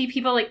scenes, you'll see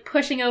people, like,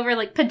 pushing over,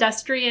 like,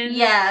 pedestrians.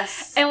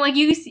 Yes. And, like,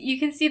 you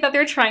can see that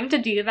they're trying to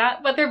do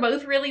that, but they're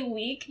both really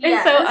weak.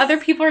 Yes. And so other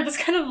people are just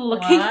kind of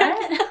looking at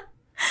them.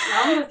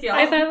 What's wrong with y'all?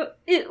 I thought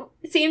it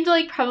seemed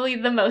like probably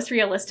the most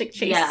realistic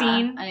chase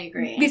scene. I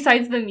agree.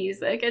 Besides the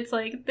music. It's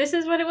like, this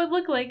is what it would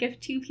look like if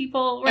two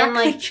people were and,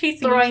 actually like,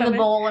 chasing throwing each the other.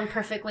 bowl and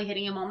perfectly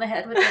hitting him on the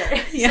head with it.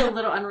 It's Yeah. a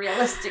little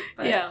unrealistic,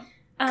 but Yeah.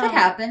 could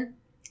happen.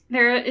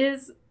 There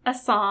is a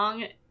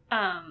song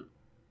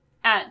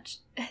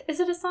is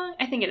it a song?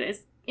 I think it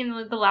is.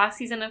 In the last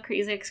season of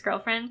Crazy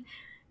Ex-Girlfriend.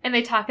 And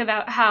they talk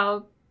about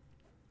how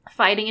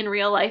fighting in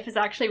real life is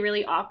actually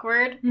really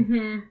awkward.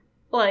 Mm-hmm.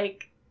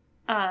 Like,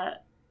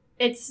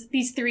 it's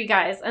these three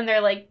guys, and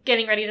they're, like,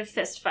 getting ready to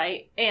fist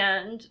fight.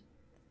 And,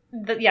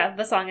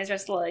 the song is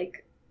just,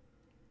 like,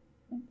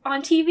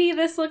 on TV,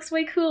 this looks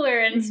way cooler,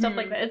 and stuff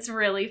like that. It's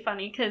really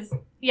funny, because,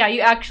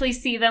 you actually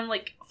see them,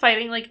 like,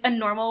 fighting, like,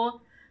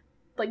 normal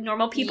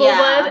people would.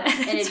 And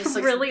and it's it just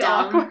looks really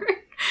dumb. awkward.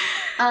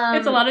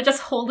 It's a lot of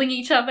just holding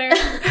each other.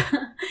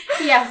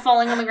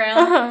 Falling on the ground.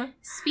 Uh-huh.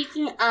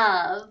 Speaking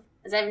of,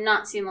 as I've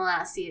not seen the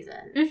last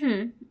season,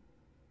 Mm-hmm.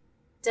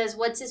 does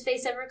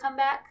What's-His-Face ever come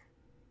back?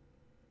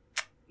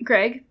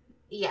 Greg?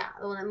 Yeah,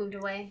 the one that moved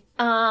away.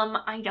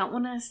 I don't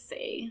want to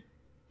say.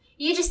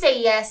 You just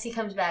say yes, he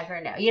comes back, or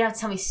no. You don't have to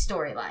tell me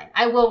storyline.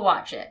 I will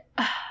watch it.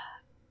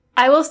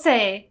 I will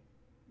say,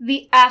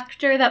 the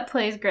actor that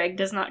plays Greg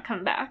does not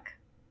come back.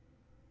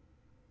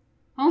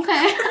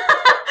 Okay.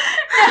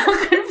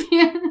 Now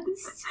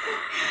confused.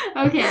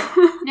 Okay.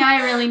 Now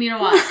I really need to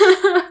watch.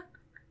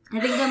 I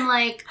think I'm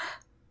like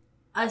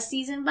a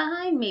season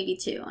behind, maybe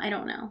 2. I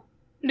don't know.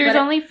 There's But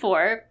only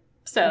 4,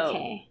 so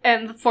okay.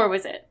 and the 4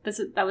 was it.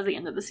 That was the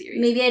end of the series.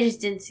 Maybe I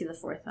just didn't see the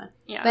 4th one.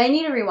 Yeah. But I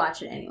need to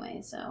rewatch it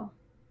anyway, so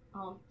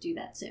I'll do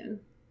that soon.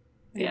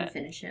 Yeah. And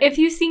finish it. If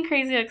you've seen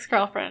Crazy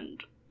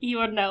Ex-Girlfriend, you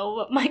would know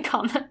what my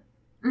comment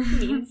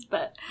means,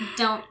 but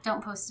don't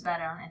post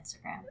about it on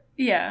Instagram.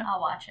 yeah. I'll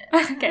watch it.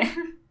 Okay.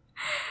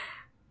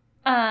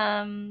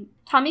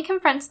 Tommy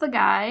confronts the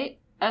guy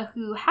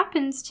who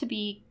happens to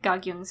be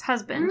Ga-Kyung's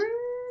husband.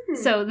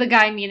 So the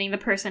guy meaning the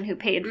person who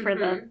paid for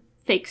the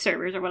fake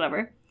servers or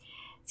whatever.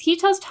 He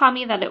tells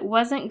Tommy that it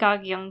wasn't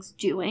Ga-Kyung's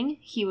doing.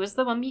 He was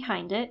the one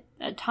behind it.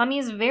 Tommy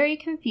is very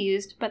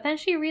confused, but then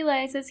she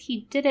realizes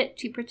he did it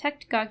to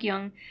protect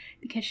Ga-Kyung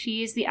because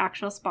she is the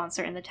actual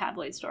sponsor in the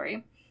tabloid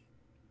story.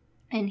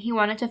 And he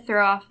wanted to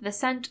throw off the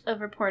scent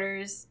of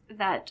reporters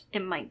that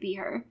it might be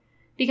her.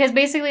 Because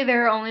basically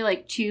there are only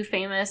like 2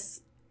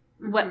 famous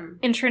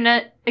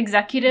internet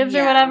executives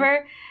or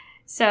whatever.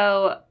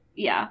 So,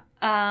 yeah.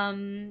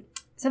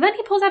 So then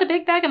he pulls out a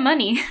big bag of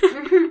money.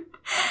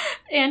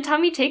 And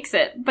Tommy takes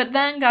it. But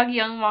then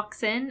Ga-Kyung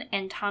walks in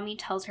and Tommy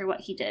tells her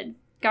what he did.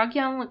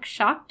 Ga-Kyung looks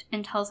shocked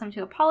and tells him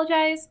to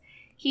apologize.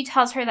 He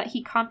tells her that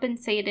he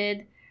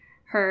compensated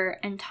her,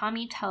 and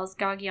Tommy tells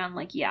Ga-Kyung,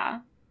 like, yeah,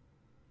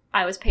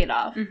 I was paid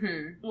off.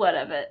 What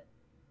of it?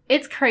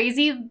 It's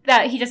crazy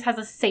that he just has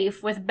a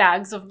safe with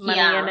bags of money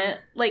in it.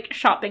 Like,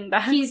 shopping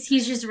bags.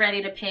 He's just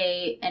ready to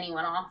pay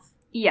anyone off.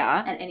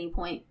 Yeah. At any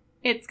point.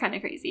 It's kind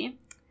of crazy.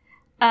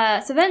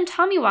 So then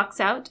Tommy walks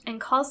out and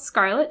calls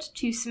Scarlett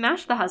to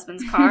smash the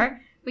husband's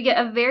car. We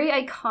get a very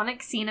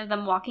iconic scene of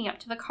them walking up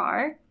to the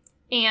car.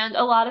 And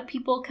a lot of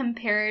people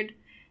compared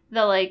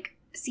the, like,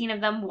 scene of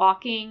them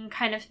walking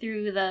kind of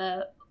through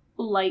the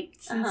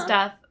lights and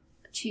stuff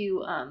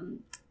to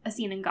a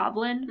scene in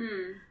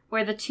Goblin.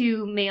 Where the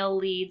 2 male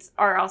leads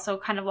are also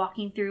kind of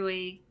walking through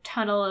a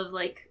tunnel of,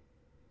 like,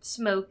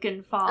 smoke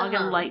and fog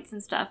and lights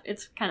and stuff.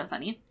 It's kind of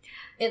funny.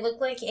 It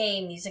looked like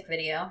a music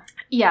video.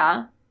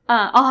 Yeah.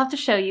 I'll have to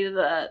show you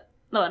the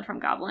one from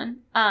Goblin.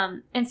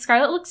 And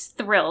Scarlett looks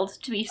thrilled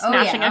to be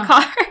smashing a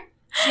car.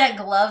 She got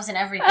gloves and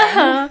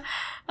everything.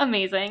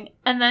 Amazing.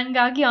 And then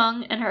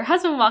Ga-Kyung and her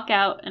husband walk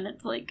out, and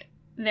it's, like,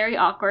 very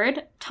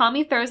awkward.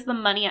 Tommy throws the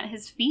money at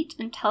his feet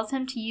and tells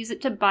him to use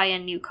it to buy a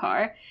new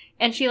car.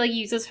 And she, like,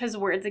 uses his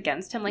words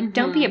against him. Like,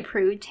 don't be a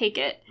prude, take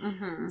it.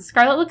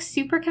 Scarlett looks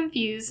super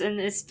confused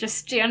and is just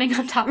standing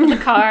on top of the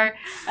car.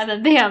 And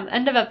then, bam,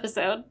 end of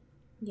episode.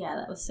 Yeah,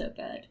 that was so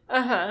good.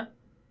 I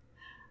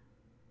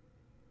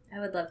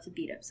would love to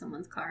beat up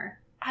someone's car.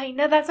 I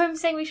know, that's what I'm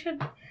saying. We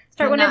should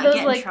start one of those,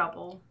 get like, in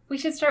trouble. We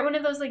should start one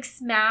of those, like,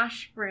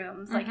 smash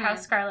rooms, like how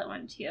Scarlett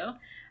went to.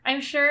 I'm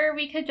sure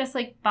we could just,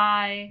 like,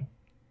 buy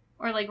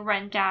or, like,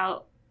 rent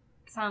out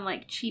some,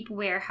 like, cheap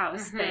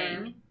warehouse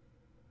thing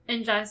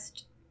and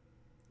just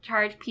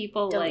charge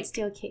people, Don't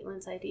steal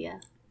Caitlin's idea.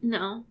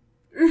 No.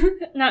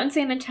 Not in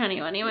San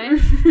Antonio, anyway.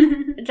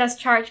 Just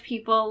charge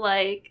people,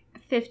 like,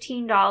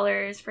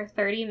 $15 for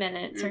 30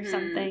 minutes or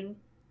something.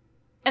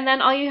 And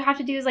then all you have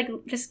to do is, like,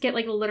 just get,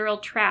 like, literal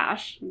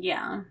trash.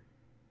 Yeah.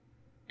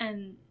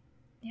 And,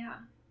 yeah.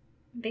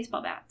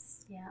 Baseball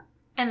bats. Yeah.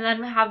 And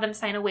then have them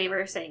sign a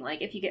waiver saying,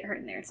 like, if you get hurt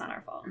in there, it's not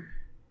our fault.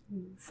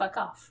 Fuck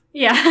off.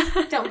 Yeah.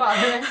 Don't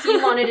bother us.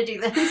 You wanted to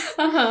do this.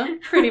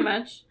 Pretty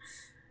much.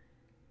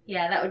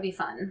 Yeah, that would be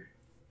fun.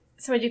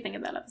 So what did you think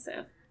of that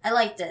episode? I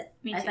liked it.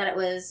 Me I too. thought it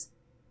was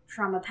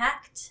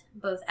drama-packed,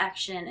 both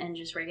action and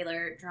just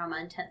regular drama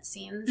intense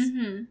scenes.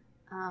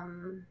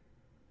 Mm-hmm.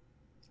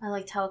 I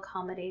liked how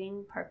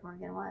accommodating Park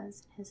Morgan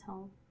was, his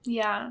home.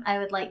 Yeah. I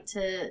would like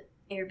to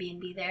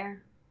Airbnb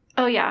there.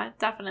 Oh, yeah,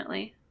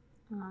 definitely.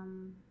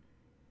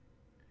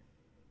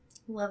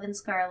 Loving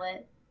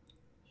Scarlett,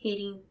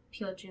 hating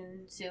Pyo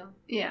Jun-soo.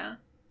 Yeah.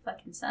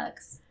 Fucking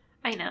sucks.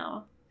 I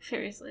know.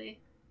 Seriously.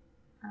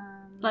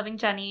 Loving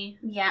Jenny.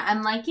 Yeah,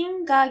 I'm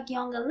liking Ga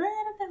Gyeong a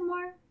little bit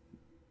more.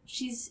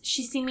 She's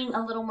seeming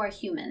a little more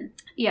human.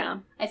 Yeah.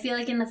 I feel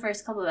like in the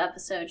first couple of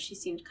episodes, she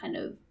seemed kind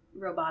of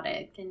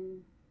robotic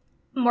and...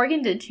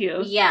 Morgan did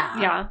too. Yeah.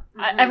 Yeah.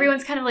 Mhm.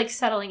 Everyone's kind of like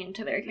settling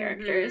into their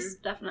characters,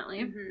 definitely.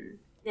 Mm-hmm.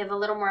 They have a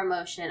little more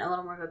emotion, a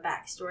little more of a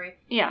backstory.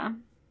 Yeah.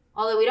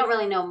 Although we don't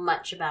really know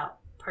much about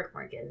Park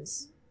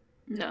Morgan's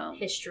No.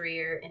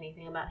 history or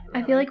anything about him.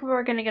 I feel like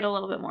we're going to get a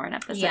little bit more in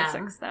episode Yeah.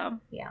 6, though.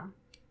 Yeah.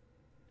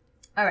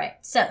 All right.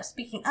 So,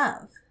 speaking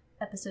of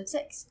episode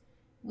 6,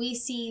 we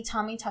see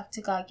Tommy talk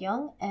to Ga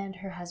Gyeong and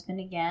her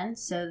husband again.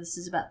 So, this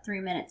is about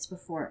 3 minutes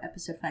before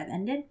episode 5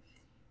 ended.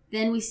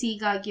 Then we see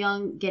Ga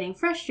Gyeong getting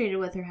frustrated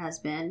with her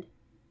husband,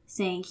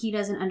 saying he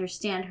doesn't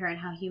understand her and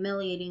how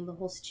humiliating the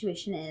whole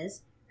situation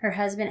is. Her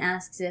husband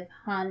asks if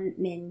Han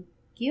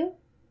Min-gyu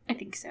I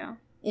think so.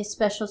 is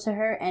special to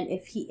her, and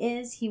if he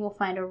is, he will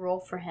find a role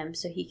for him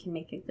so he can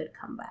make a good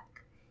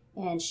comeback.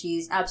 And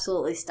she's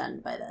absolutely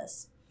stunned by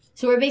this.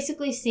 So we're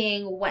basically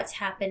seeing what's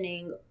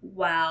happening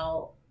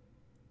while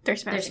They're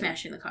smashing. they're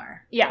smashing the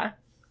car. Yeah.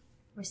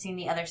 We're seeing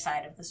the other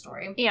side of the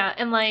story. Yeah,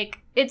 and like,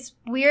 it's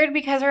weird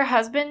because her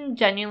husband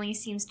genuinely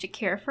seems to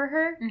care for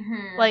her.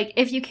 Mm-hmm. Like,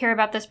 if you care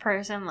about this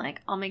person,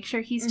 like, I'll make sure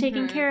he's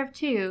taken Mhm. care of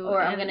too.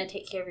 Or I'm And- going to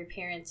take care of your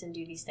parents and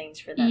do these things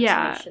for them to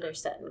Yeah. make sure they're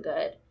set and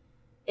good.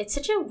 It's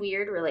such a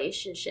weird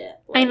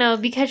relationship. I know,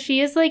 because she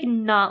is, like,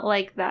 not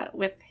like that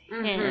with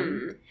him.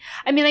 Mhm.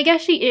 I mean, I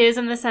guess she is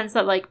in the sense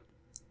that, like,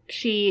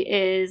 she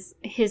is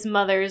his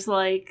mother's,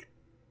 like,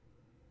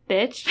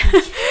 bitch.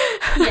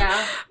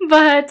 Yeah.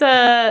 But,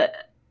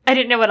 I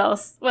didn't know what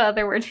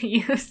other word to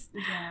use.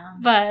 Yeah.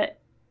 But,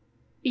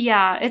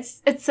 yeah,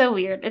 it's so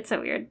weird. It's so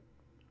weird.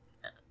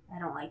 I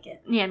don't like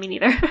it. Yeah, me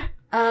neither.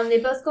 They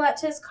both go out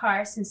to his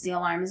car since the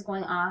alarm is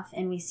going off,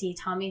 and we see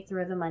Tommy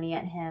throw the money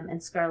at him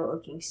and Scarlett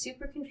looking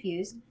super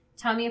confused.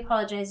 Tommy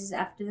apologizes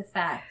after the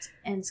fact,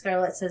 and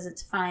Scarlett says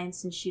it's fine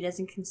since she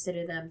doesn't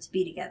consider them to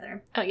be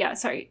together. Oh, yeah,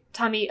 sorry.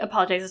 Tommy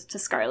apologizes to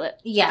Scarlett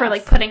Yeah. for,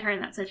 like, putting her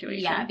in that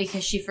situation. Yeah,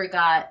 because she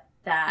forgot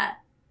that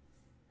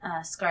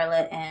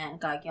Scarlett and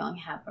Ga Gyeong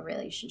have a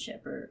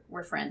relationship or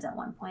were friends at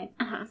one point.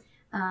 Uh-huh.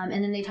 And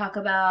then they talk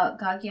about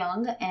Ga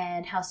Gyeong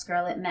and how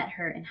Scarlett met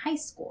her in high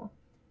school.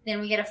 Then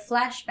we get a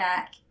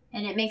flashback,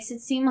 and it makes it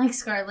seem like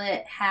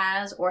Scarlett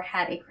has or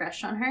had a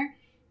crush on her.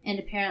 And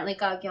apparently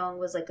Ga Gyeong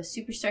was like a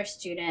superstar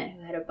student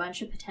who had a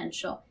bunch of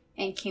potential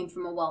and came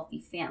from a wealthy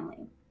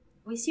family.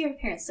 We see her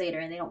parents later,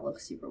 and they don't look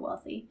super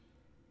wealthy.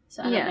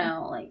 So I don't Yeah.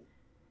 know, like,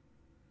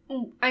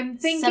 I'm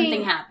thinking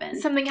something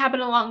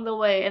happened. along the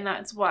way, and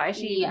that's why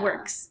she Yeah.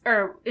 works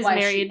or is Why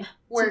married. she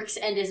works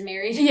and is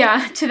married.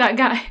 Yeah, to that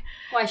guy.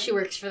 Why she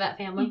works for that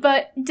family.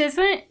 But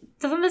doesn't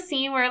the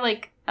scene where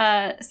like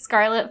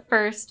Scarlett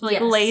first like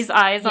Yes. lays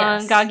eyes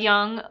on Yes. Ga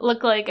Gyeong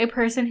look like a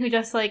person who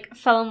just like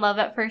fell in love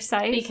at first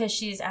sight? Because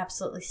she's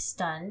absolutely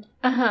stunned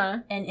Uh-huh.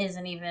 and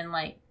isn't even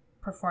like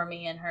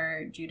performing in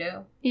her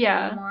judo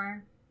Yeah.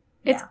 anymore.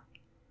 It's-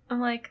 I'm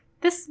like,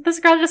 this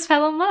girl just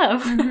fell in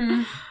love.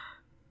 Mhm.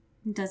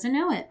 Doesn't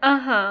know it.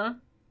 Uh-huh.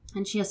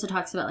 And she also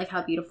talks about like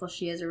how beautiful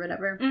she is or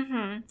whatever.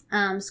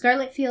 Mm-hmm.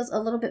 Scarlett feels a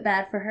little bit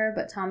bad for her,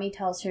 but Tommy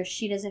tells her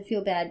she doesn't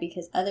feel bad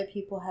because other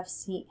people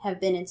have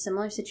been in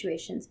similar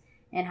situations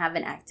and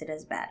haven't acted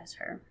as bad as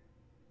her.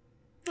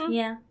 Mm.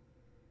 Yeah.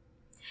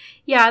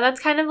 Yeah, that's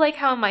kind of like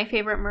how My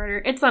Favorite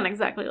Murder, it's not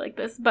exactly like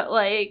this, but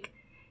like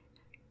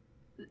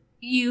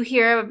you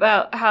hear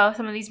about how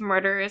some of these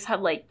murderers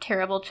had like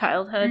terrible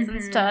childhoods and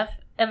Mhm. stuff,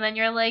 and then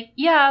you're like,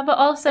 yeah, but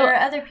also There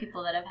are other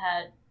people that have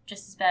had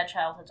just as bad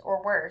childhoods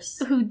or worse.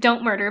 who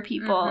don't murder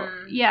people.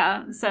 Mhm.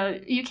 Yeah, so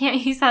you can't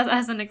use that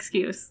as an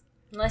excuse.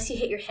 Unless you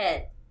hit your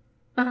head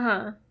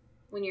Uh-huh.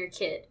 when you're a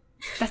kid.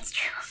 That's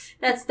true.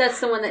 That's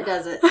the one that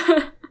does it.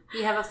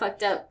 You have a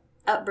fucked up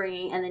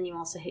upbringing and then you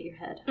also hit your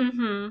head.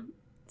 Mm-hmm.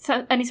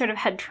 So any sort of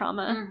head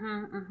trauma.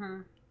 Mm-hmm,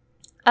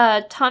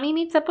 mm-hmm. Tommy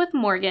meets up with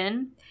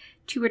Morgan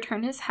to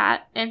return his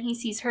hat, and he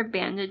sees her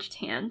bandaged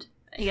hand,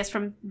 I guess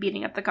from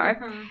beating up the car.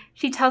 Mm-hmm.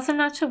 She tells him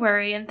not to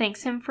worry and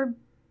thanks him for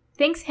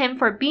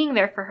being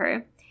there for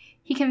her.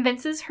 He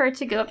convinces her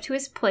to go up to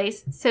his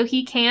place so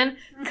he can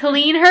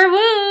clean her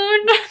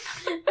wound.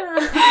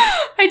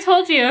 I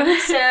told you.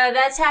 So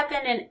that's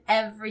happened in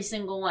every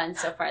single one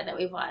so far that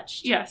we've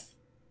watched. Yes.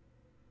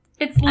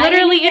 It's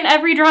literally in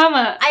every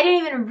drama. I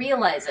didn't even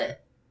realize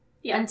it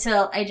Yeah.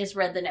 until I just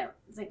read the note.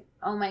 It's like,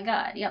 oh my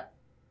god, yep.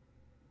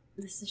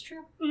 This is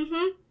true.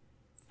 Mm-hmm.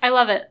 I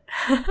love it.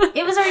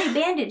 It was already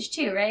bandaged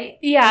too, right?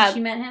 Yeah. When she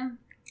met him?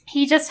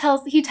 He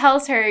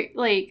tells her,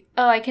 like,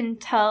 oh, I can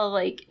tell,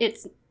 like,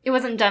 it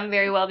wasn't done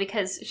very well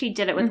because she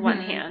did it with one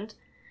Mhm. hand.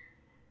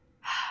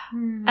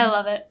 I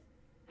love it.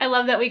 I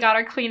love that we got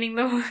our cleaning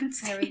the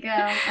wounds. There we go.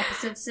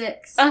 Episode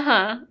 6.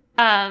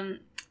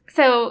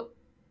 So,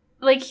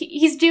 like,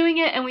 he's doing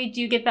it, and we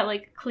do get that,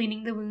 like,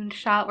 cleaning the wound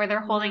shot where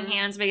they're holding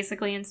hands,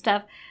 basically, and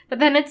stuff. But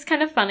then it's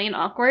kind of funny and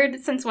awkward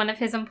since one of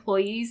his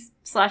employees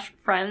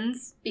 /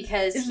 friends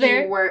Because is he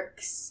there,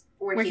 works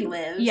where he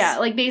lives. Yeah,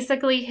 like,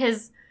 basically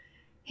his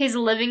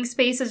living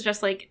space is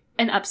just, like,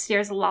 an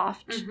upstairs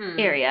loft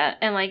area,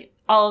 and, like,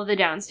 all of the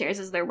downstairs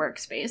is their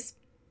workspace.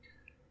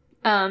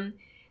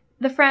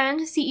 The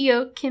friend,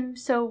 CEO Kim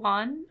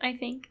So-won, I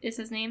think is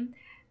his name,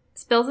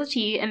 spills the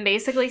tea and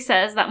basically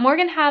says that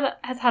Morgan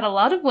has had a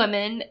lot of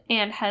women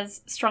and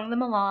has strung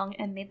them along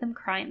and made them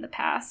cry in the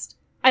past.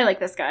 I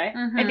like this guy.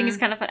 I think he's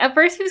kind of fun. At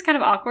first he was kind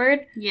of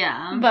awkward.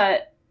 Yeah.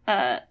 But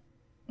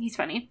he's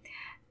funny.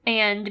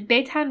 And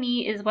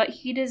Bae-ta-mi is what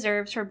he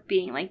deserves for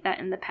being like that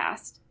in the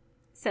past.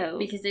 So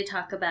because they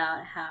talk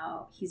about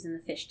how he's in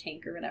the fish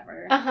tank or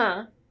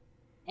whatever.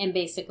 And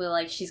basically,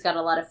 like, she's got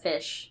a lot of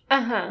fish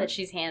that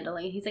she's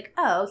handling. He's like,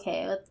 oh,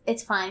 okay,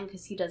 it's fine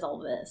because he does all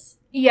this.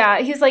 Yeah,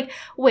 he's like,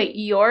 wait,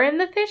 you're in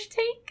the fish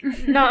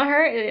tank? Not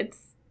her? It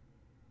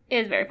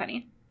is very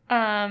funny.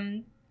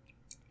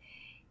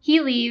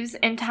 He leaves,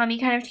 and Tommy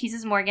kind of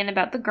teases Morgan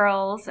about the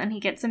girls, and he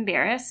gets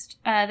embarrassed.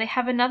 They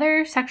have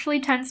another sexually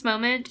tense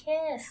moment.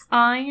 Kiss.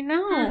 I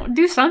know.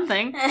 Do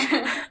something.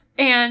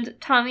 And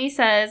Tommy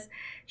says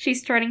she's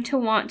starting to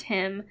want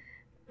him,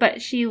 but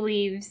she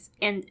leaves,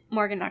 and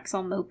Morgan acts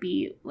all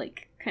mopey,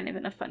 like, kind of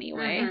in a funny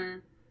way.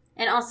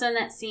 And also in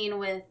that scene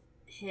with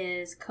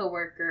his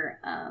coworker,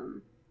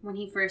 when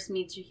he first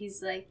meets her,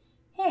 he's like,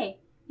 hey,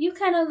 you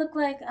kind of look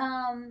like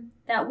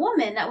that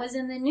woman that was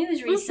in the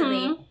news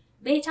recently,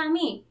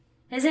 Bae-ta-mi.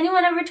 Has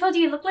anyone ever told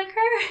you look like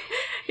her?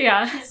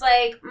 Yeah. She's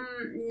like,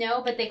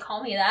 no, but they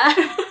call me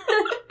that.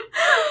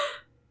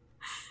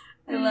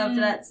 I loved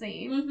that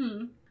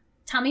scene.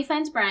 Tommy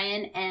finds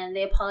Brian, and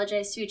they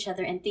apologize to each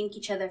other and thank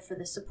each other for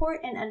the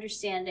support and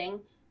understanding.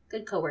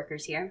 Good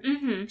coworkers here.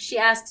 She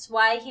asks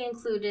why he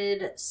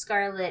included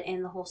Scarlett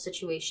in the whole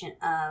situation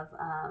of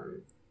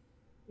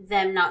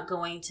them not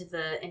going to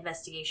the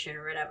investigation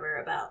or whatever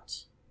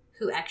about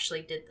who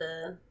actually did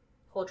the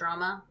whole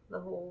drama, the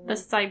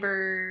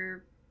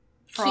cyber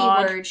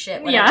fraud. Keyword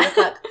shit, whatever the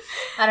fuck.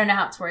 I don't know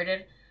how it's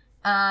worded.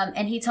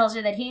 And he tells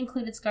her that he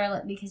included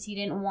Scarlett because he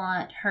didn't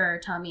want her,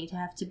 Tommy, to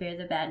have to bear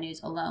the bad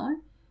news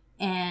alone.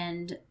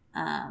 And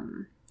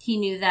he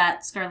knew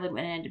that Scarlett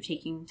would end up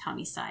taking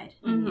Tommy's side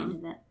in the end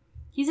of it.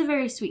 He's a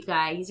very sweet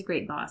guy. He's a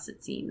great boss,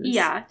 it seems.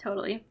 Yeah,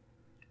 totally.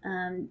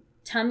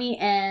 Tommy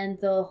and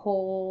the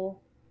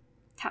whole...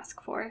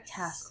 Task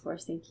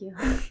force, thank you.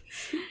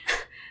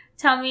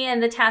 Tommy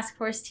and the task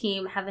force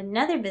team have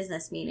another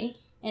business meeting,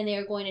 and they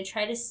are going to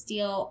try to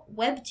steal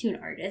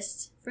webtoon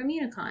artists from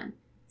Unicon.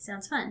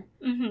 Sounds fun.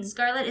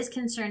 Scarlett is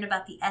concerned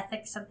about the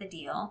ethics of the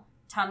deal.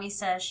 Tommy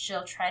says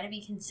she'll try to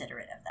be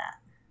considerate of that.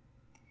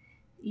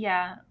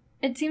 Yeah.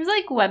 It seems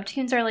like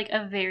webtoons are, like,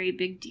 a very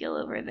big deal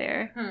over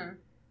there.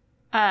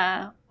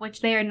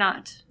 Which they are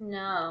not.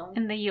 No.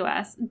 In the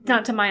U.S.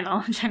 Not to my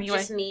knowledge, anyway.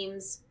 Just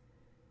memes.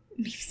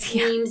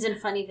 Memes and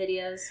funny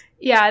videos.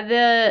 Yeah,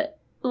 the,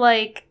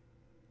 like,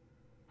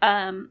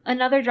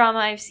 another drama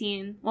I've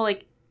seen, well,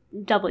 like,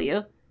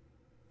 W.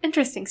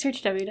 Interesting.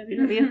 Search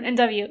www and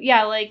W.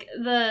 Yeah, like,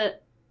 the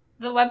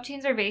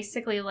webtoons are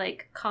basically,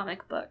 like,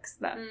 comic books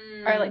that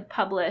are, like,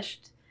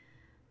 published,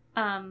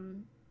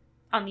 on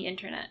the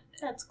internet.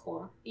 That's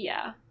cool.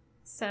 Yeah.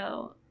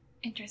 So,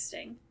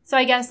 interesting. So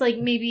I guess, like,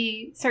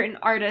 maybe certain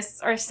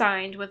artists are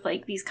signed with,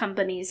 like, these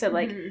companies, so,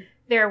 like,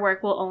 their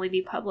work will only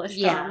be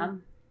published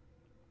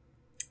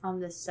on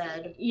this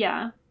said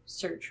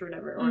search or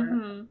whatever,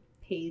 or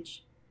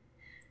page.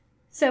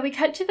 So we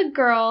cut to the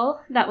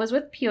girl that was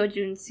with Pyo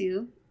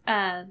Jun-soo,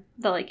 the,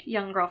 like,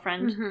 young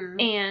girlfriend,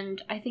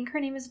 and I think her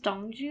name is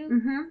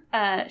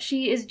Dongju.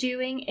 She is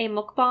doing a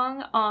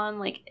mukbang on,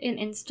 like, an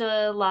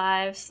Insta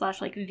Live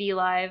 / like V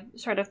Live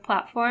sort of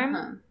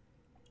platform.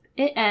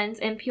 It ends,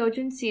 and Pyo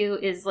Jun-soo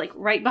is, like,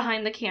 right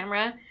behind the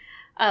camera,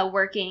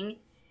 working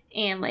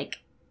and, like,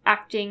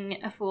 acting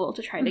a fool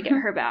to try to get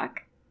her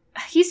back.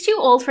 He's too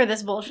old for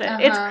this bullshit.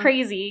 It's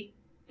crazy.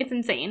 It's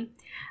insane.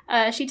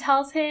 She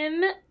tells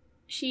him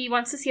she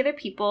wants to see other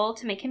people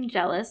to make him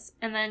jealous,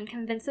 and then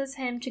convinces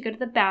him to go to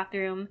the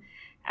bathroom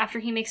after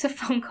he makes a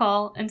phone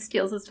call and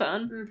steals his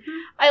phone.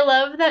 I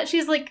love that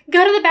she's like,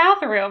 go to the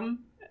bathroom!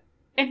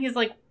 And he's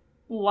like,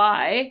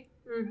 why?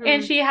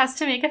 And she has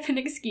to make up an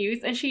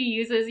excuse, and she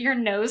uses your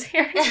nose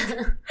hairs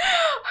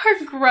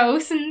are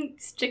gross and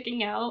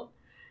sticking out.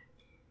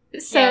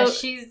 So yeah,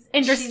 she's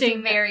interesting.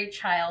 She's very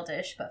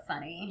childish but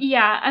funny.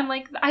 Yeah, I'm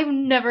like, I've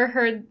never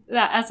heard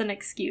that as an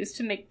excuse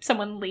to make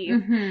someone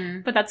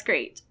leave, but that's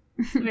great.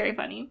 Very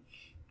funny.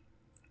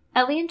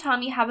 Ellie and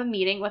Tommy have a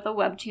meeting with a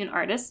webtoon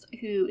artist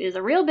who is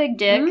a real big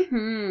dick.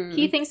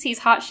 He thinks he's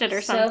hot shit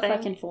or something. So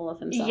fucking full of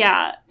himself.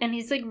 Yeah, and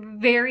he's, like,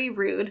 very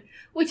rude,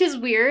 which is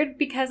weird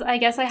because I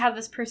guess I have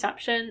this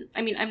perception.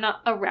 I mean, I'm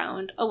not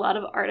around a lot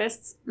of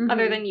artists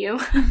other than you.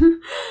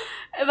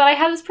 But I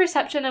have this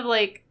perception of,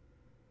 like,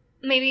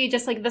 maybe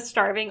just, like, the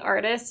starving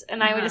artist,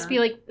 and I would just be,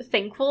 like,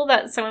 thankful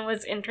that someone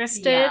was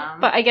interested. Yeah.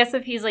 But I guess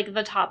if he's, like,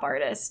 the top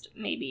artist,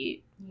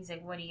 maybe. He's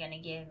like, what are you gonna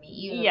give me?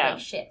 You look Yeah. like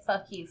shit.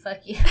 Fuck you.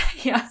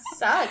 Yeah.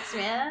 Sucks,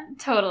 man.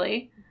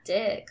 Totally.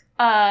 Dick.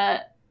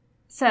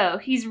 So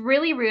he's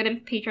really rude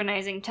and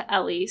patronizing to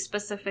Ellie,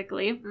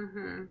 specifically.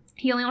 Mm-hmm.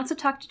 He only wants to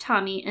talk to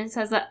Tommy and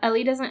says that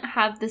Ellie doesn't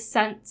have the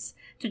sense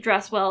to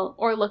dress well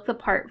or look the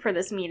part for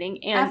this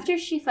meeting. And After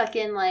she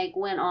fucking, like,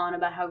 went on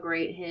about how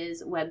great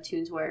his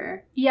webtoons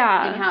were.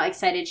 yeah. And how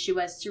excited she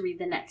was to read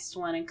the next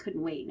one and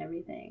couldn't wait and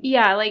everything.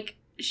 Yeah, like,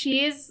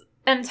 she's...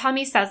 And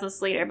Tommy says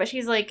this later, but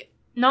she's, like,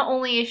 not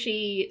only is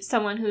she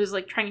someone who's,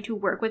 like, trying to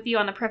work with you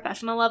on a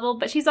professional level,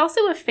 but she's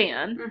also a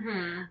fan.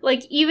 Mm-hmm.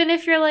 Like, even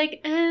if you're like,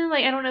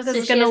 like, I don't know if this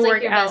is she gonna has, work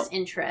like, your out. best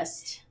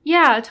interest.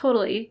 Yeah,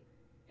 totally.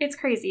 It's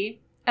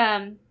crazy.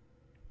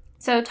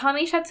 So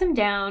Tommy shuts him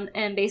down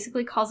and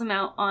basically calls him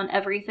out on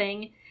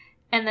everything,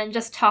 and then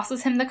just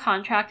tosses him the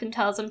contract and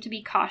tells him to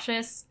be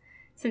cautious,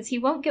 since he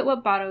won't get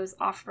what Bato is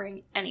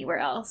offering anywhere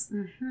else.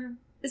 Mm-hmm.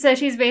 So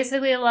she's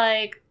basically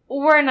like,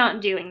 we're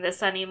not doing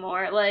this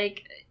anymore.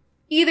 Like,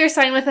 either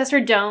sign with us or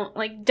don't.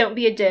 Like, don't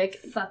be a dick.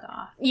 Fuck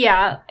off.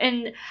 Yeah,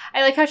 and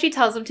I like how she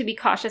tells him to be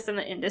cautious in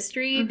the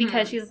industry, Mhm.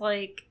 because she's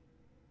like,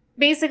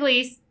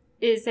 basically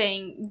is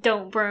saying,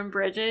 don't burn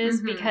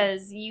bridges, Mhm.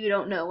 because you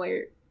don't know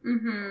where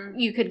Mm-hmm.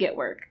 you could get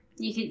work.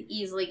 You could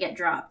easily get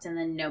dropped and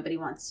then nobody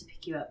wants to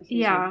pick you up because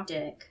Yeah. you're a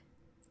dick.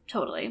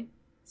 Totally.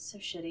 So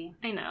shitty.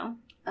 I know.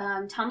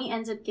 Tommy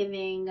ends up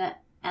giving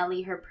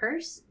Ellie her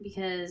purse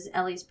because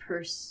Ellie's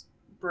purse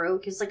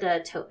broke. It's like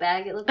a tote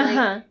bag, it looked like.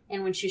 Uh-huh.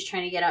 And when she was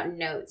trying to get out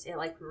notes, it,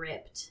 like,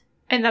 ripped.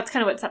 And that's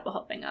kind of what set the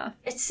whole thing off.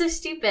 It's so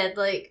stupid.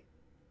 Like,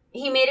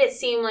 he made it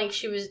seem like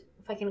she was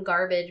fucking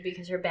garbage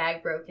because her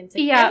bag broke. And it's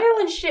like, Yeah.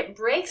 everyone's shit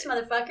breaks,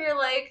 motherfucker.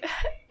 Like,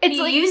 It's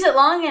you like use it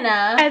long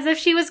enough. as if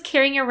she was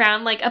carrying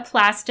around like a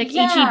plastic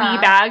Yeah. HEB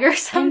bag or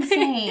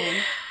something.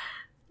 Insane.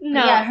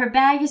 No. Yeah, her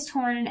bag is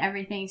torn and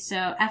everything. So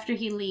after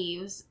he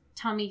leaves,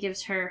 Tommy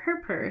gives her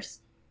her purse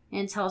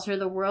and tells her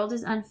the world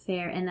is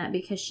unfair and that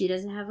because she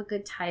doesn't have a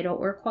good title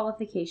or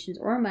qualifications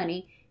or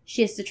money,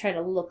 she has to try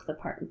to look the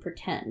part and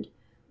pretend.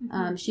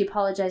 Mhm. She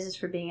apologizes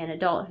for being an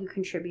adult who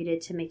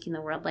contributed to making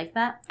the world like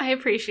that. I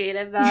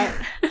appreciated that.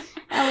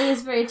 Ellie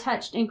is very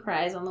touched and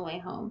cries on the way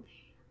home.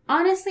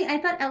 Honestly, I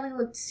thought Ellie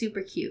looked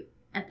super cute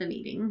at the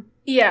meeting. I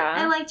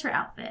Yeah. liked her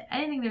outfit. I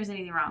didn't think there was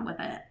anything wrong with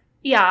it.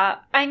 Yeah.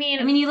 I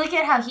mean, You look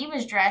at how he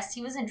was dressed.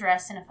 He wasn't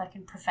dressed in a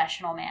fucking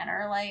professional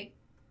manner. Like,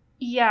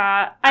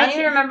 yeah. I don't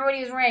even remember what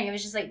he was wearing. It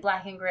was just, like,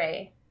 black and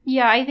gray.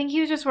 Yeah, I think he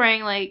was just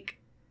wearing like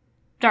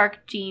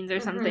dark jeans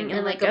or something Mhm,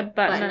 and like a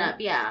button up.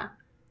 yeah.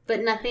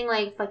 But nothing,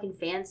 like, fucking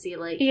fancy,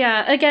 like...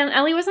 Yeah, again,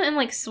 Ellie wasn't in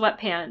like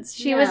sweatpants.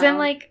 She was in No.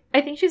 like,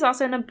 I think she's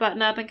also in a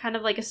button up and kind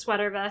of like a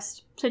sweater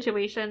vest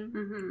situation.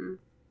 Mm-hmm.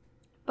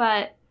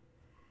 But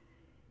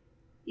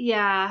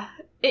yeah,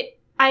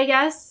 I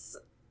guess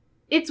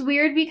it's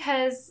weird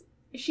because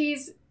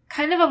she's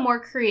kind of a more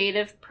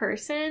creative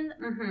person,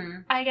 Mm-hmm.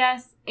 I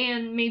guess,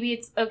 and maybe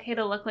it's okay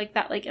to look like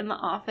that like in the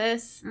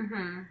office,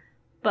 Mm-hmm.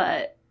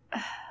 but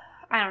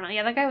I don't know.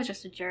 Yeah, that guy was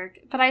just a jerk.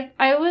 But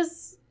I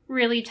was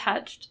really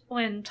touched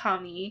when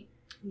Tommy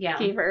Yeah.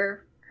 gave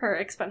her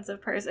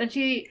expensive purse, and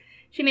she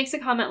makes a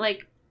comment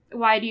like,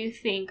 why do you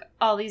think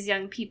all these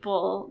young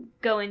people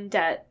go in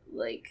debt,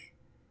 like,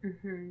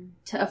 Mm-hmm.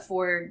 To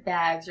afford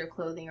bags or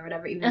clothing or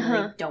whatever, even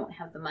though they don't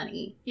have the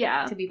money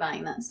yeah, to be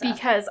buying that stuff.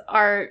 because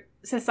our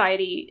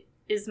society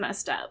is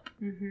messed up.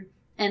 Mm-hmm.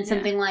 And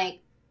something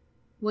like,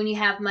 when you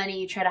have money,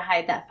 you try to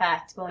hide that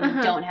fact, but when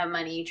you don't have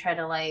money, you try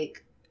to,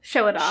 like,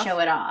 Show it off. show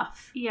it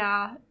off.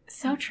 Yeah,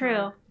 so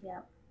true.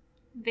 Yeah.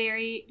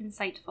 Very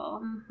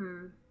insightful.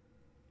 Mm-hmm.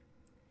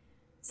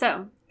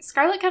 So,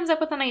 Scarlett comes up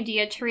with an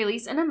idea to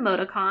release an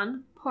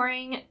emoticon,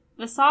 pouring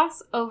the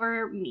sauce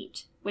over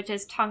meat, which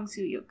is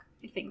tangsuyuk.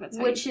 I think that's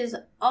how Which is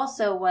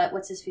also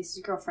what's his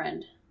face's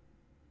girlfriend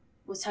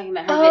was talking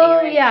about her Oh, video,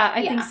 right? yeah,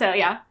 I think so,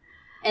 yeah.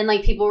 And,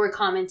 like, people were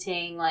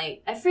commenting,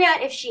 like, I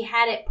forgot if she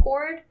had it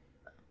poured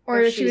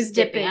Or if she was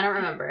dipping. I don't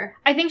remember.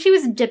 I think she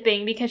was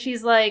dipping because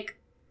she's like,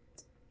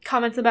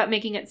 comments about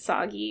making it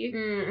soggy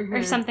Mm-hmm.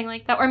 or something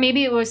like that. Or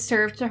maybe it was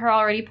served to her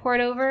already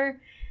poured over.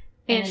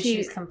 And then she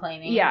was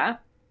complaining. Yeah.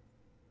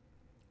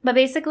 But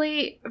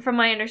basically, from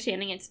my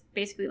understanding, it's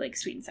basically like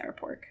sweet and sour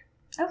pork.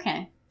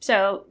 Okay.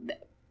 So,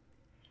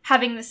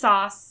 having the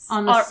sauce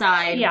On the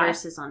side yeah.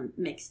 versus on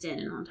mixed in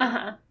and on top.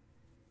 Uh-huh.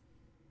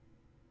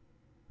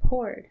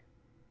 Poured.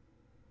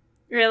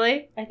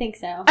 Really? I think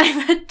so.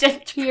 I'm a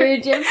dipped You're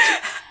person. dipped?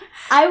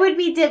 I would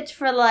be dipped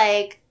for,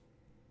 like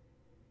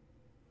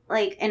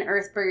an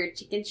Earth Burger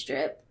chicken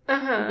strip,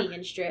 Uh-huh.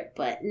 vegan strip,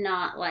 but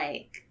not,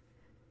 like,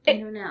 I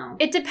don't know.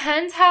 It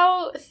depends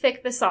how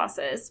thick the sauce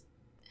is.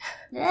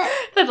 Ugh.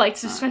 The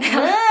lights just went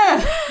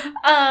out.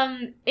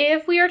 Ugh.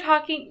 If we are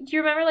talking, do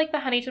you remember like the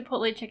honey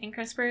chipotle chicken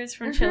crispers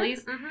from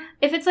Chili's? Mhm.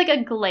 If it's like a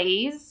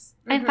glaze,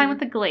 I'm fine Mhm. with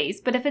the glaze.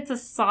 But if it's a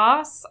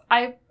sauce,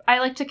 I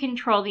like to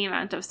control the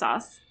amount of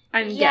sauce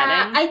I'm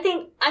Yeah,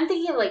 getting. I'm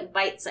thinking of, like,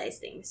 bite-sized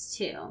things,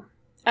 too.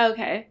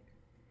 Okay.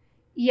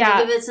 Yeah.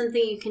 Like, if it's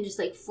something you can just,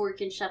 like,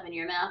 fork and shove in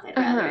your mouth, I'd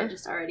rather Uh-huh. it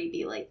just already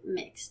be, like,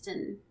 mixed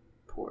and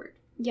poured.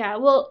 Yeah,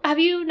 well, have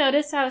you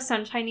noticed how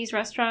some Chinese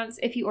restaurants,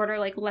 if you order,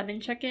 like, lemon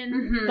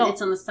chicken, they'll-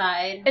 It's on the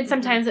side. and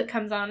sometimes it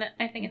comes on it.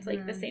 I think it's,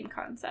 like, the Mhm. same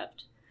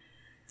concept.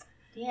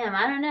 Damn,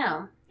 I don't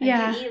know.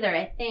 Yeah. Either,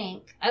 I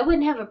think. I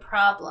wouldn't have a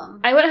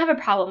problem. I wouldn't have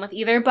a problem with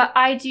either, but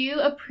I do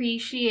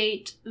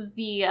appreciate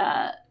the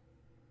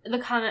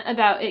comment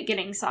about it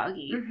getting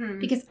soggy.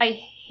 Because I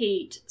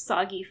hate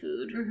soggy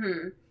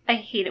food. I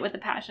hate it with a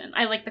passion.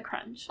 I like the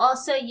crunch.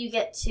 Also, you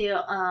get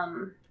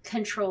to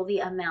control the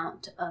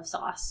amount of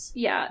sauce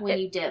Yeah. when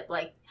you dip,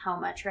 like how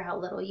much or how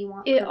little you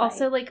want. It per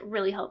also, bite. like,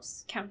 really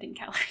helps counting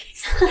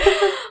calories.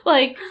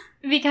 Like,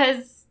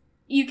 because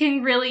you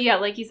can really,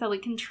 like you said,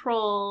 like,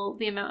 control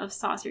the amount of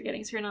sauce you're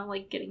getting, so you're not,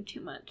 like, getting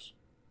too much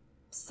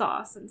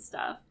sauce and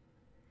stuff.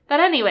 But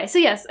anyway, so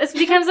yes, it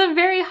becomes a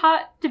very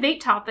hot debate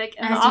topic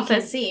in the As you can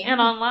office see.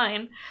 and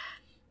online.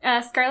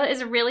 Scarlett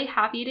is really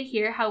happy to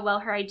hear how well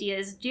her idea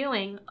is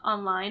doing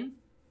online.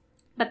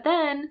 But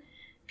then,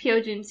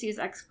 Pyo Junsu's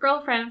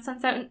ex-girlfriend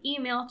sends out an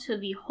email to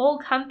the whole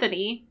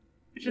company,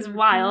 which is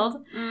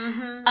wild,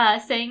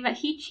 saying that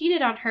he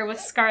cheated on her with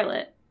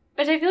Scarlett.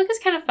 Which I feel like is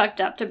kind of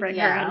fucked up to bring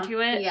her into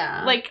it.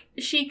 Yeah. Like,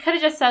 she could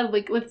have just said,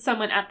 like, with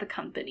someone at the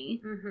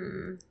company.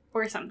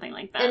 Or something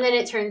like that. And then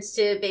it turns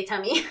to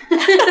Beitami.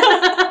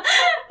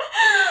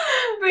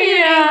 Bring your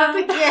name up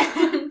yeah.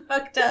 again.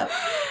 Fucked up.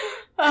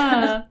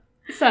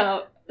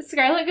 So,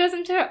 Scarlett goes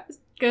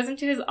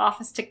into his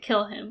office to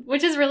kill him.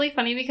 Which is really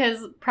funny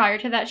because prior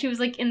to that, she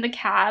was, like, in the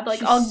cab, like,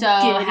 She's all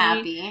so giddy.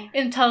 happy.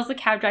 And tells the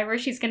cab driver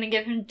she's gonna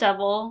give him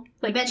double.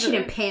 I bet she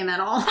didn't pay him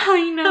at all.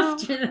 I know.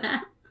 After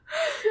that.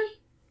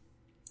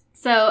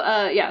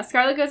 So,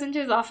 Scarlett goes into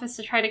his office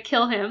to try to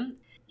kill him.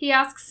 He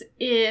asks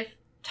if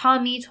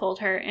Tommy told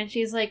her, and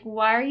she's like,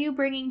 why are you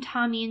bringing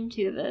Tommy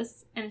into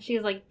this? And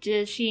she's like,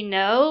 does she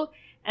know?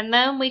 And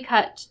then we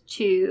cut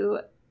to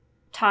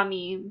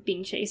Tommy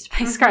being chased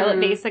by Scarlett,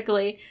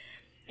 basically.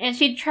 And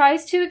she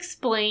tries to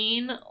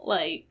explain,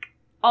 like,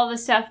 all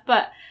this stuff,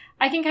 but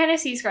I can kind of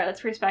see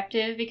Scarlett's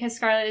perspective, because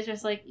Scarlett is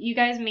just like, you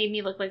guys made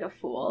me look like a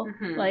fool.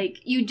 Like,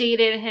 you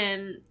dated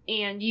him,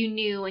 and you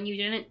knew, and you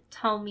didn't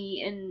tell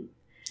me, and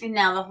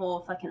now the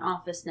whole fucking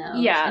office knows.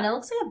 Yeah. And it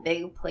looks like a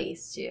big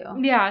place, too.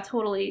 yeah,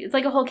 totally. It's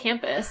like a whole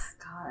campus.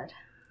 God.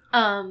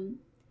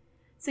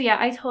 So yeah,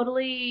 I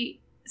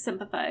totally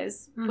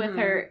sympathize with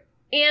her.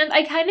 And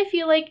I kind of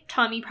feel like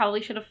Tommy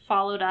probably should have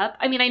followed up.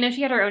 I mean, I know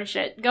she had her own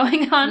shit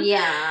going on.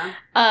 Yeah.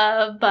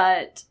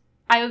 But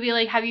I would be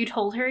like, have you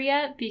told her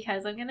yet?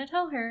 Because I'm going to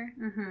tell her.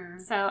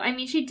 So, I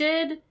mean, she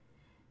did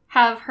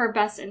have her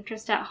best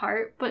interest at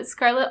heart, but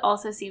Scarlett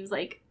also seems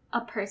like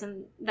a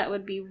person that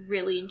would be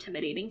really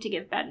intimidating to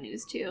give bad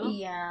news to.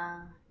 Yeah.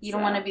 You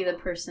don't want to be the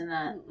person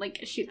that... Like,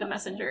 shoot the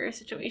messenger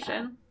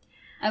situation.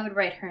 I would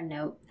write her a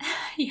note.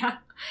 Yeah.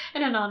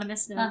 An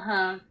anonymous note.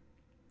 Uh-huh.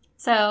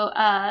 So,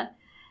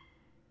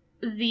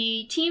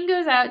 the team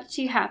goes out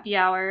to happy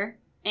hour,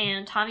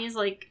 and Tommy is,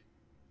 like,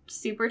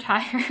 super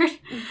tired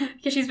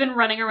because she's been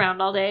running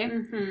around all day.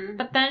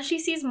 But then she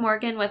sees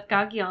Morgan with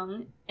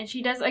Ga-gyung, and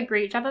she does a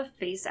great job of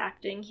face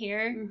acting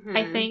here,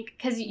 I think,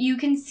 because you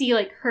can see,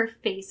 like, her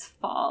face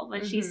fall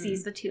when she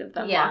sees the two of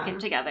them walk in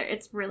together.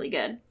 It's really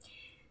good.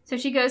 So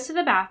she goes to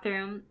the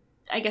bathroom,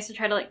 I guess, to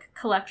try to, like,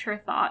 collect her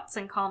thoughts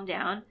and calm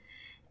down.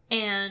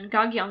 And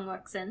Ga-gyung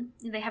walks in,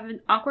 and they have an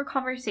awkward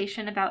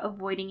conversation about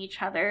avoiding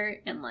each other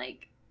and,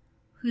 like,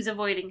 who's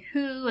avoiding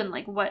who and,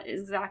 like, what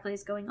exactly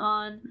is going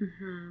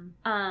on.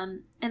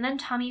 And then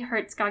Tommy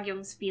hurts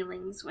Ga-gyung's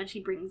feelings when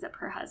she brings up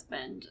her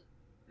husband.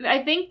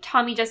 I think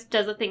Tommy just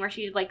does a thing where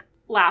she, like,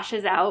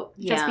 lashes out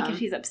just because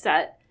she's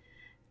upset.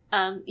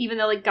 Even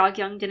though, like,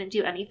 Ga-gyung didn't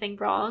do anything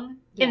wrong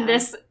in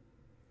this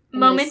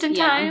moment in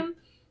time.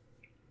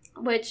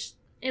 Which...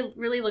 it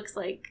really looks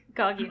like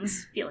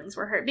Ga-gyung's feelings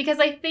were hurt. Because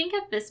I think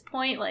at this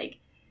point, like,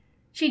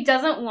 she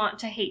doesn't want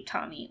to hate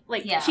Tommy.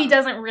 Like, she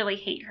doesn't really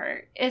hate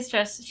her. It's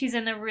just, she's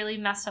in a really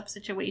messed up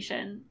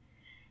situation.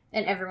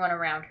 And everyone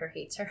around her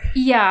hates her.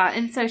 Yeah,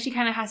 and so she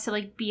kind of has to,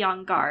 like, be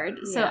on guard.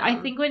 Yeah. So I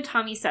think when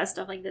Tommy says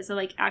stuff like this, it,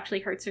 like,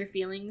 actually hurts her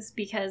feelings.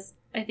 Because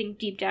I think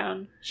deep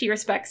down, she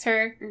respects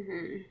her.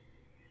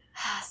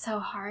 So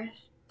hard.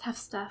 Tough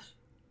stuff.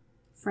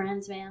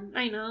 Friends, man.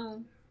 I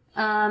know.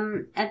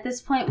 At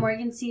this point,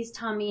 Morgan sees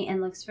Tommy and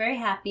looks very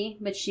happy,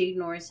 but she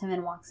ignores him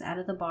and walks out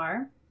of the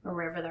bar, or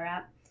wherever they're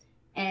at.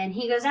 And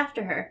he goes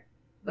after her,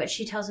 but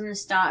she tells him to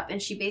stop,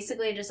 and she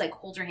basically just, like,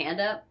 holds her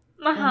hand up,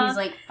 and he's,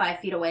 like, 5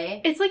 feet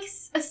away. It's, like,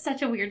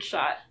 such a weird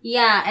shot.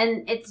 Yeah,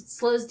 and it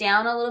slows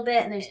down a little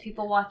bit, and there's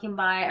people walking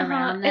by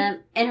around them,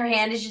 and her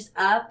hand is just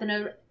up,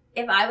 and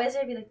if I was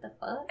there, I'd be like, the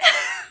fuck?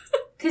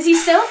 Because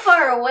he's so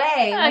far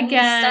away when he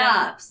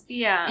stops.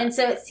 Yeah. And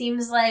so it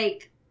seems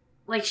like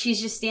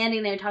she's just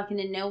standing there talking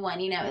to no one,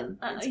 you know.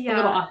 It's a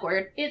little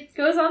awkward. It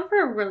goes on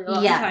for a really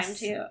long time,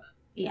 too.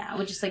 Yeah,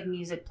 with just, like,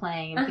 music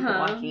playing and people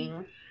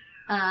walking.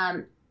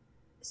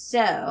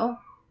 So,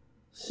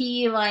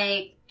 he,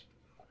 like,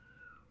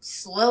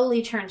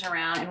 slowly turns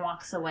around and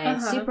walks away.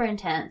 It's super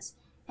intense.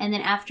 And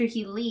then after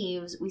he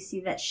leaves, we see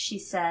that she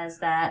says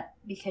that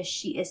because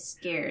she is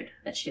scared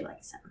that she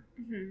likes him.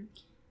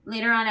 Mm-hmm.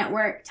 Later on at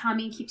work,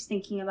 Tommy keeps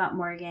thinking about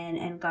Morgan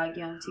and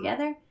Ga-kyung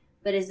together,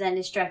 but is then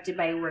distracted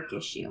by a work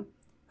issue.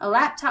 A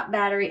laptop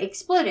battery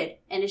exploded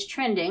and is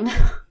trending,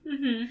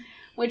 Mm-hmm.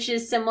 which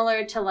is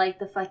similar to like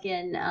the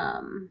fucking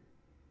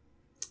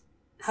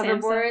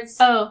hoverboards.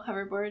 Oh,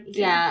 hoverboard.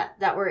 Yeah,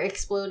 that were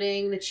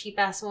exploding, the cheap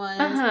ass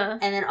ones. Uh-huh.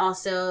 And then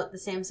also the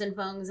Samsung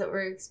phones that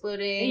were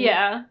exploding.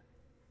 Yeah.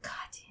 God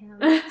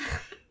damn.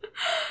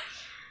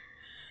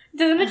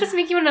 Doesn't it just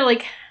make you want to,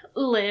 like,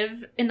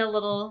 live in a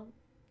little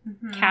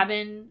Mhm.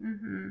 cabin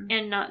Mhm.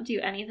 and not do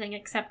anything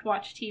except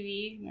watch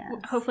TV?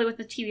 Yes. Hopefully with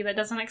a TV that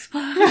doesn't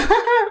explode.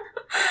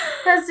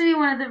 Has to be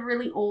one of the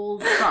really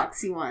old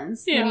boxy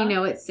ones. Yeah. And you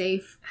know it's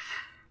safe.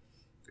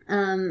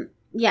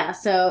 Yeah,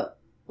 so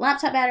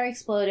laptop battery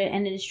exploded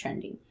and it is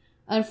trending.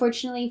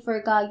 Unfortunately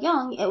for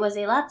Ga-kyung, it was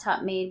a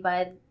laptop made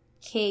by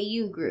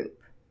KU Group,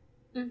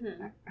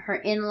 Mm-hmm. her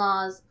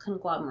in-laws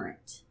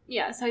conglomerate.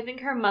 Yeah, so I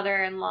think her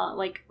mother-in-law,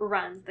 like,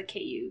 runs the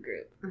KU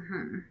group.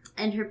 Mm-hmm.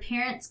 And her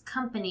parents'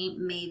 company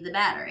made the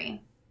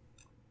battery.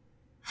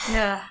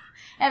 Yeah.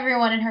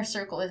 Everyone in her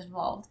circle is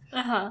involved.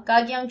 Uh-huh.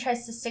 Ga-kyung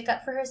tries to stick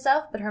up for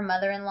herself, but her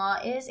mother-in-law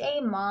is a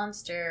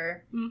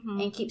monster Mm-hmm.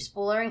 and keeps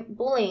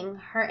bullying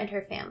her and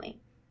her family.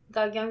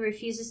 Ga-kyung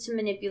refuses to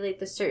manipulate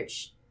the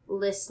search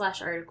list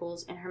 /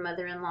 articles, and her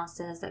mother-in-law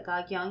says that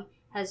Ga-kyung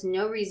has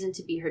no reason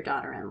to be her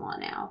daughter-in-law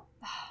now.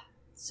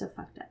 So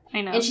fucked up. I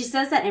know. And she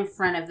says that in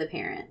front of the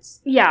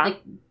parents. Yeah.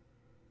 Like,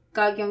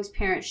 Ga-kyung's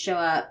parents show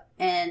up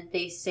and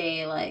they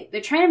say, like, they're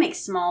trying to make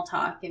small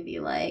talk and be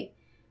like,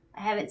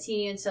 I haven't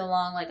seen you in so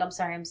long. Like, I'm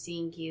sorry I'm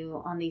seeing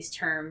you on these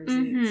terms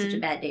and it's such a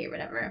bad day or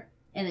whatever.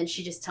 And then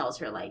she just tells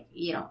her, like,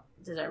 you don't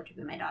deserve to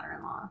be my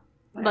daughter-in-law.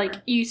 Whatever.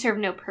 Like, you serve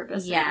no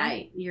purpose.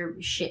 Yeah,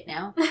 you're shit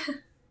now.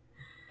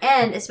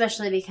 And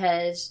especially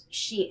because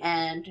she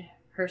and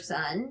her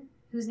son,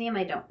 whose name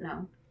I don't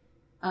know,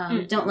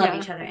 don't love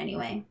each other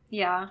anyway.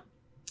 Yeah.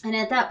 And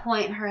at that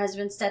point, her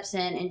husband steps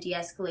in and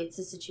de-escalates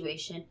the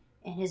situation.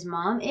 And his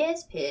mom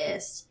is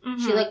pissed.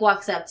 Mm-hmm. She, like,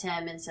 walks up to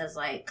him and says,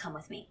 like, come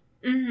with me.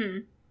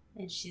 Mm-hmm.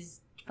 And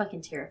she's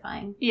fucking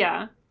terrifying.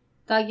 Yeah.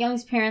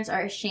 Ga-kyung's parents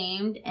are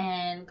ashamed,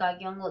 and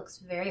Ga-kyung looks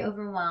very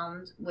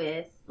overwhelmed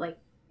with, like,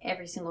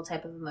 every single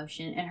type of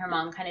emotion. And her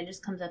mom kind of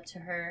just comes up to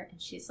her,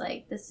 and she's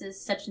like, this is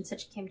such and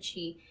such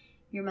kimchi.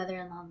 Your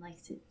mother-in-law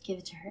likes to give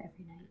it to her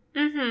every night.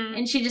 Mm-hmm.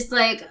 And she just,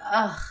 like,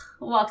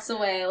 walks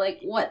away.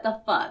 Like, what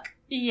the fuck?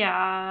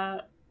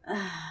 Yeah.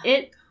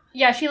 Ugh.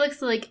 Yeah, she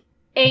looks, like,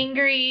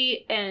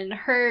 angry and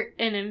hurt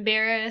and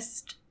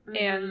embarrassed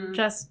and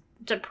just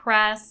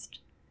depressed.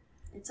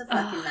 It's a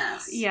fucking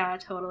mess. Yeah,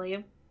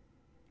 totally.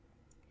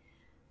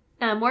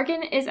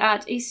 Morgan is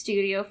at a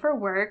studio for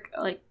work,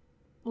 like,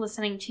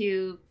 listening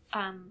to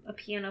a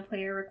piano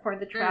player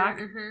record the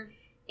track,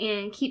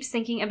 and keeps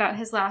thinking about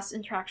his last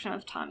interaction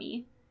with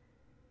Tommy.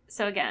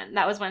 So again,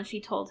 that was when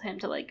she told him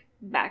to, like,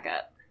 back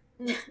up.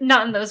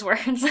 Not in those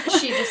words.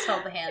 She just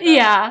held the hand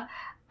up.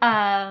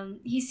 Yeah.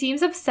 He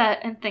seems upset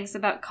and thinks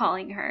about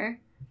calling her.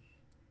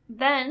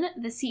 Then,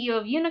 the CEO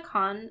of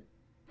Unicon...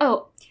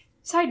 Oh,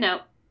 side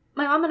note.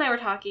 My mom and I were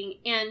talking,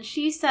 and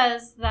she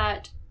says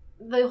that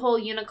the whole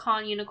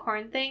unicorn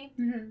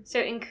thing, so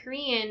in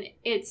Korean,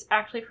 it's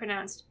actually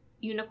pronounced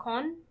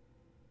unicorn.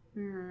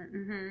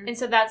 Mm-hmm. And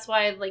so that's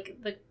why, like,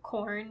 the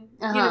corn,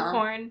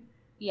 unicorn.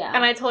 Yeah.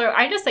 And I told her,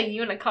 I just say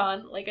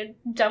unicorn, like a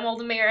dumb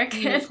old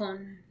American.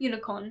 Unicorn.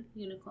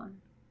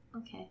 Unicorn.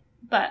 Okay.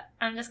 But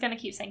I'm just going to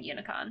keep saying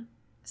unicorn.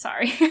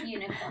 Sorry.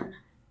 Unicorn.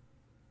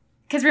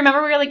 Because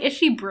remember, we were like, is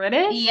she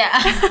British?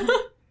 Yeah.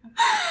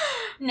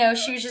 No,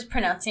 she was just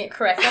pronouncing it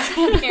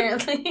correctly,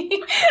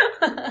 apparently.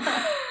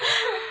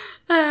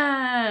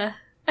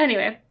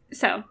 Anyway,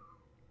 so.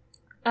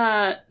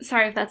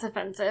 Sorry if that's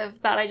offensive,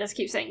 that I just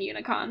keep saying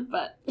unicorn,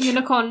 but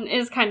unicorn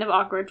is kind of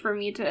awkward for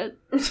me to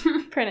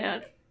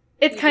pronounce.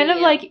 It's kind of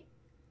like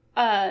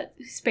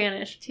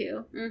Spanish,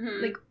 too.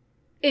 Mm-hmm. Like,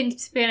 in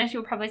Spanish,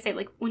 you would probably say,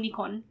 like,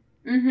 unicorn.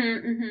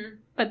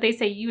 But they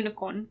say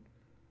unicorn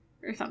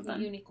or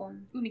something.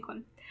 Unicorn.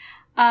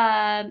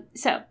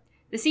 So,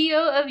 the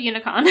CEO of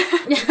Unicon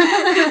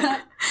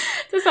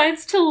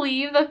decides to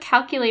leave the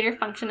calculator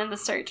function in the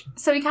search.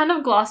 So we kind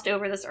of glossed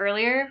over this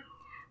earlier,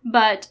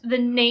 but the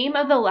name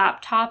of the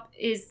laptop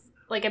is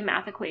like a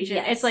math equation.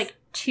 Yes. It's like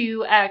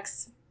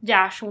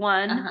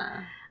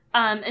 2x-1.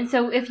 And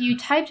so if you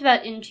typed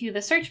that into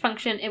the search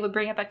function, it would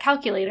bring up a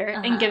calculator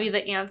and give you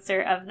the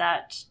answer of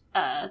that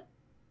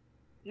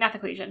math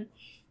equation.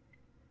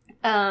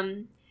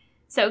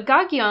 So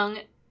Ga-kyung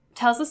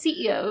tells the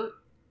CEO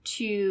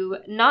to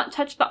not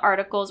touch the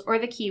articles or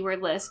the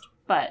keyword list,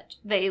 but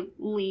they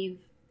leave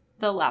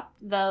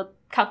the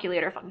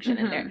calculator function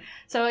in there.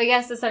 So I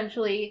guess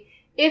essentially,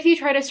 if you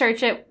try to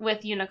search it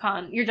with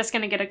Unicon, you're just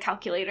going to get a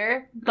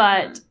calculator,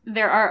 but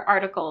there are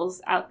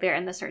articles out there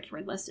and the search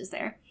word list is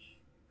there.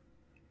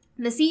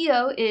 The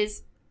CEO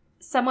is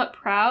somewhat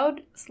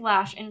proud /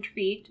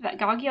 intrigued that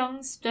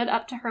Ga-kyung stood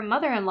up to her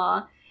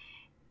mother-in-law,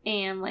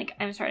 and, like,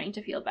 I'm starting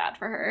to feel bad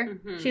for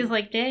her. She's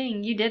like,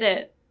 dang, you did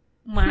it.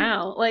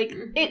 Wow. Like,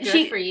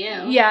 Good for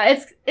you. Yeah,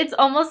 it's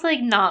almost,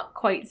 like, not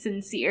quite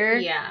sincere.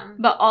 Yeah.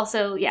 But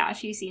also, yeah,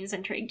 she seems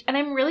intrigued. And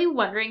I'm really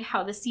wondering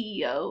how the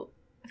CEO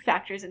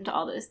factors into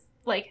all this.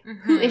 Like,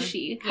 who is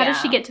she? How does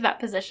she get to that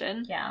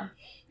position? Yeah.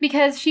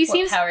 Because she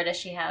What power does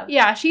she have?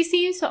 Yeah, she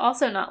seems to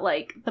also not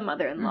like the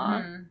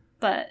mother-in-law. Mm-hmm.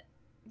 But,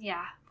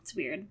 yeah, it's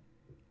weird.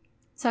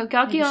 So,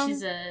 Maybe Gyeong...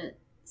 she's a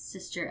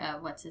sister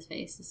of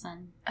what's-his-face, the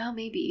son. Oh,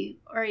 maybe.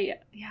 Or, yeah,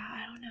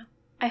 I don't know.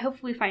 I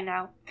hope we find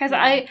out. Because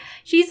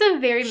she's a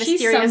very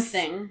mysterious... She's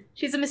something.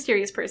 She's a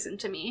mysterious person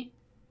to me.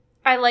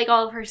 I like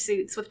all of her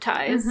suits with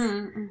ties.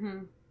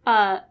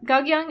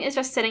 Gyeong is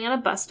just sitting at a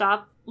bus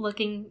stop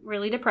looking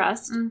really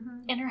depressed.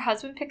 And her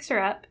husband picks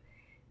her up.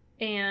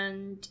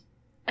 And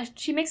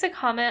she makes a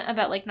comment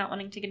about, like, not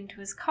wanting to get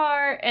into his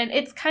car. And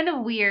it's kind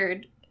of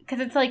weird. Because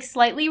it's, like,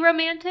 slightly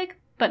romantic,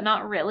 but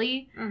not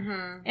really.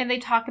 And they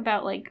talk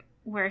about, like,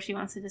 where she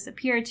wants to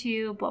disappear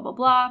to, blah, blah,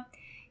 blah.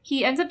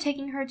 He ends up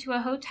taking her to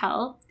a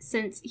hotel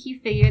since he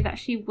figured that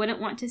she wouldn't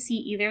want to see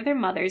either of their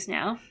mothers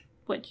now.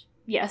 Which,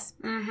 yes.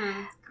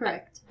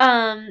 Correct.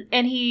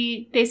 And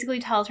he basically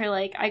tells her,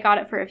 like, I got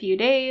it for a few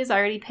days. I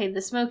already paid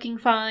the smoking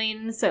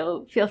fine,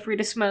 so feel free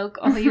to smoke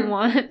all you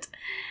want.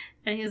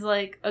 And he's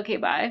like, okay,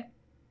 bye.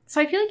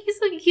 So I feel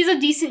like he's a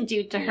decent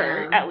dude to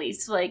her, at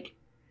least. Like,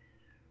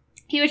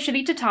 he was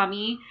shitty to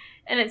Tommy,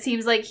 and it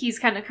seems like he's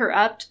kind of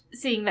corrupt,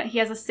 seeing that he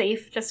has a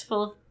safe just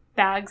full of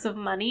bags of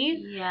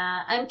money.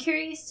 Yeah, I'm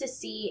curious to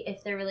see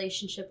if their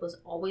relationship was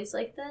always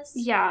like this.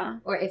 Yeah.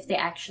 Or if they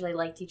actually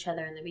liked each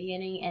other in the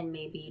beginning and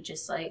maybe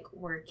just, like,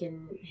 work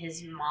and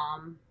his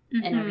mom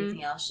and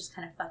everything else just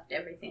kind of fucked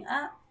everything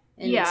up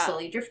and they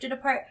slowly drifted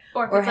apart.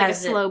 Or if it's like a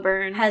slow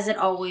burn. Has it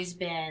always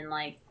been,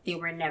 like, they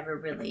were never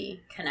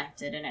really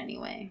connected in any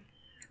way?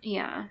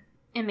 Yeah.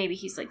 And maybe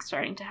he's, like,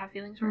 starting to have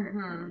feelings for her.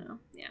 I don't know.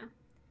 Yeah.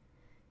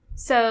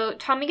 So,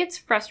 Tommy gets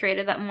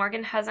frustrated that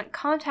Morgan hasn't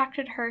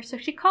contacted her, so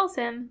she calls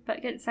him,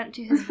 but gets sent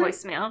to his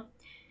voicemail.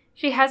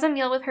 She has a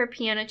meal with her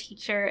piano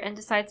teacher and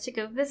decides to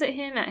go visit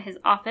him at his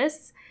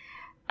office.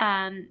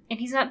 And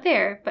he's not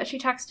there, but she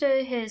talks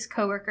to his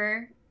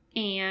coworker,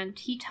 and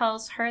he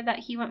tells her that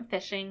he went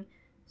fishing,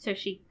 so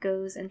she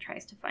goes and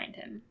tries to find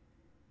him.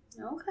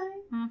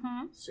 Okay.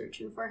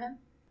 Searching for him.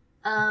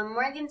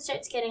 Morgan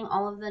starts getting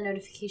all of the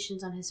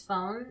notifications on his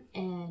phone,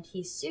 and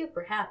he's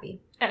super happy.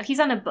 Oh,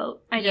 he's on a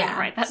boat. I didn't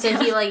write that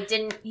down.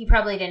 So he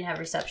probably didn't have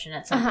reception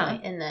at some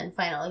point, and then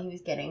finally he was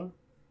getting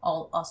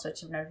all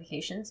sorts of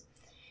notifications,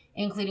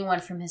 including one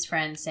from his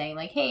friend saying,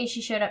 like, hey,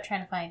 she showed up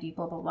trying to find you,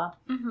 blah, blah, blah.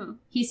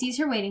 He sees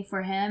her waiting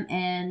for him,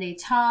 and they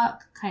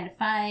talk, kind of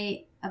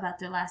fight about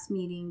their last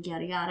meeting,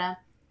 yada, yada.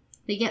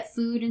 They get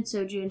food and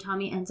soju, and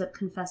Tommy ends up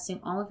confessing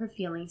all of her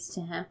feelings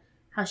to him.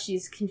 How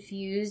she's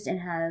confused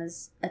and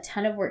has a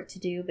ton of work to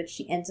do, but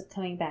she ends up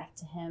coming back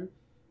to him.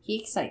 He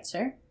excites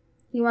her.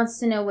 He wants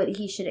to know what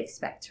he should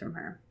expect from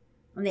her.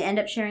 And they end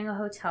up sharing a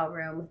hotel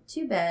room with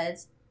 2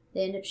 beds.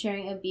 They end up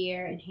sharing a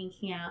beer and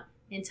hanging out.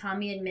 And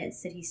Tommy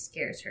admits that he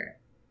scares her.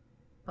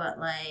 But,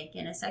 like,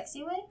 in a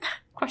sexy way?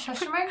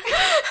 Question mark?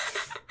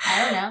 I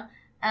don't know.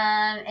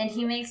 And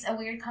he makes a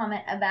weird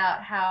comment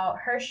about how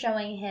her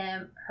showing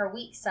him her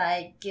weak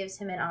side gives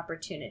him an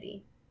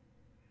opportunity.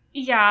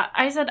 Yeah,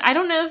 I said, I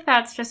don't know if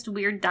that's just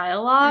weird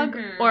dialogue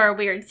or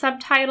weird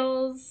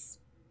subtitles.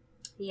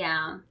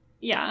 Yeah.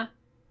 Yeah.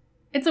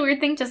 It's a weird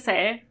thing to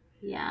say.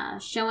 Yeah.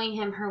 Showing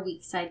him her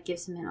weak side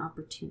gives him an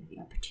opportunity.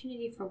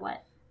 Opportunity for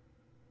what?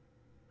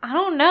 I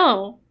don't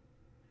know.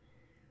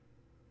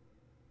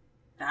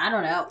 I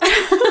don't know.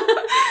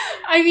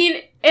 I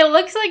mean, it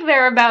looks like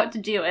they're about to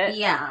do it.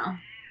 Yeah.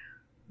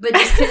 But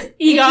just because...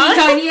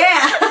 Egon?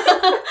 Yeah.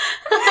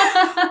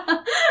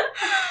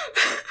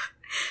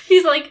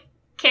 He's like...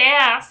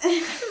 Chaos. At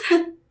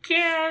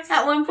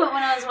one point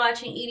when I was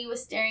watching, Edie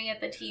was staring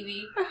at the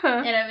TV,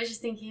 and I was just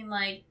thinking,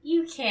 like,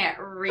 you can't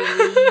read.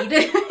 You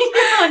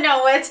don't know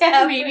what's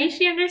happening. Maybe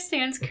she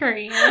understands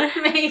Korean.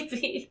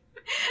 Maybe.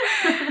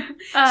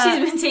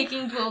 She's been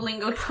taking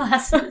Duolingo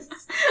classes.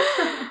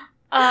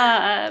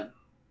 Yeah,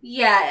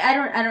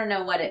 I don't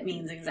know what it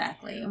means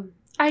exactly.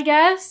 I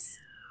guess,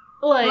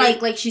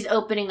 like she's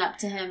opening up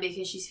to him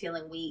because she's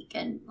feeling weak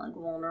and, like,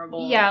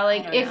 vulnerable. Yeah,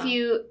 like,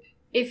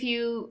 if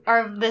you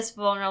are this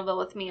vulnerable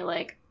with me,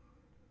 like,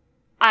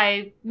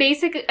 I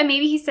basically,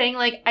 maybe he's saying,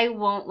 like, I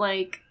won't,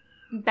 like,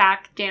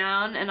 back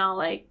down and I'll,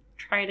 like,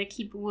 try to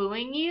keep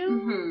wooing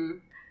you.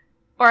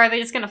 Or are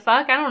they just gonna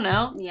fuck? I don't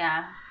know.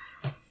 Yeah.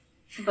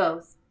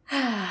 Both.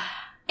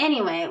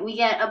 Anyway, we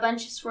get a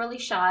bunch of swirly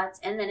shots,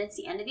 and then it's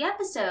the end of the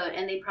episode,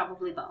 and they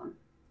probably bone.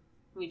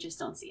 We just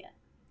don't see it.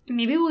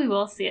 Maybe we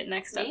will see it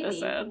next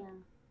episode. Yeah.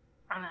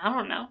 I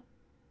don't know.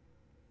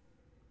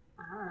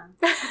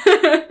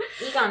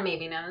 Egon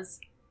maybe knows.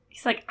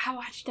 He's like, I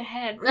watched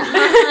ahead.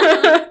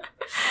 I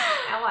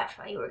watched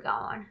while you were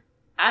gone.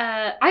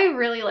 I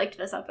really liked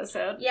this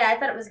episode. Yeah, I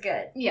thought it was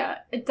good. Yeah,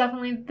 it's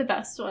definitely the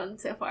best one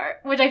so far.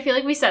 Which I feel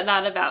like we said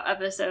that about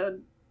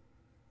episode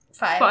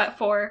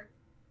 4.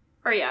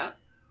 Or yeah.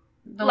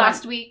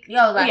 Last week.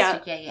 Oh,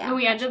 last week, yeah.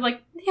 We ended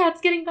like, yeah,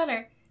 it's getting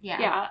better.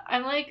 Yeah,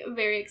 I'm, like,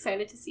 very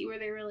excited to see where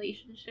their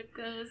relationship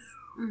goes.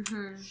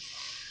 Mm-hmm.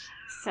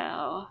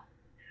 So,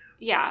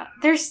 yeah.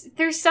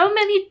 There's so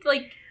many,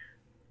 like,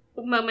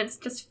 moments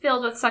just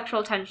filled with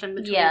sexual tension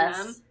between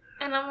them.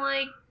 And I'm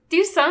like,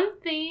 do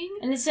something.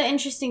 And it's so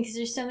interesting because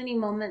there's so many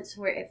moments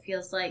where it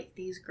feels like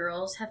these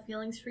girls have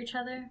feelings for each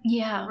other.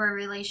 Yeah. Or a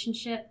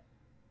relationship.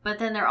 But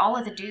then they're all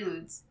with the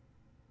dudes.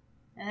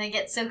 And I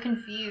get so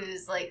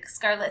confused. Like,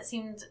 Scarlett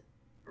seemed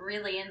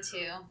really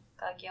into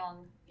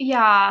Gagyeong.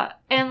 Yeah.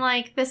 And,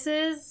 like, this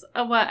is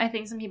what I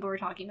think some people were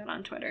talking about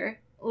on Twitter.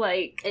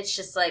 Like, it's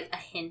just, like, a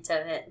hint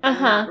of it. They're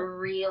not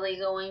really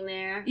going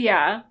there.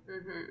 Yeah.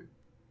 Mm-hmm.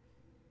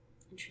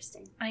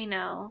 Interesting. I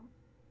know.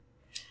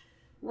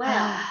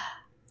 Well,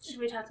 should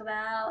we talk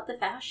about the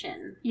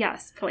fashion?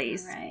 Yes,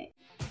 please. All right.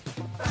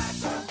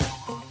 Fashion,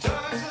 turn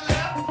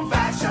to left.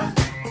 Fashion,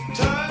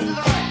 turn to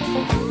right.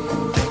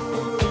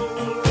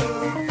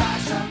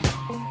 Fashion.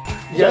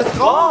 Yes,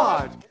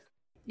 God.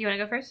 You want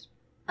to go first?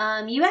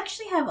 You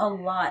actually have a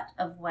lot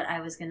of what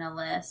I was gonna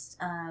list.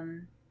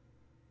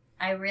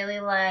 I really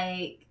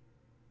like.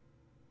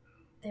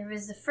 There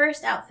was the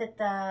first outfit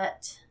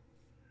that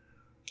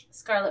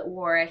Scarlett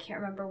wore. I can't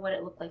remember what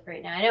it looked like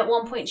right now. And at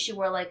one point she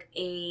wore like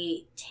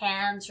a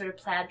tan sort of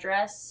plaid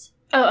dress.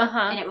 Oh,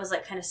 And it was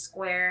like kind of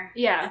square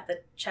Yeah. at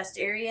the chest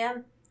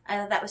area. I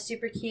thought that was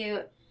super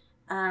cute.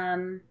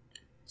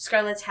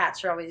 Scarlett's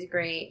hats are always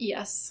great.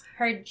 Yes.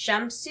 Her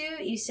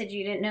jumpsuit, you said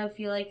you didn't know if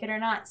you like it or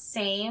not.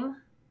 Same.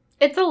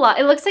 It's a lot.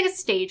 It looks like a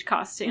stage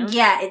costume.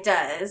 Yeah, it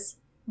does.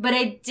 But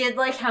I did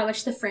like how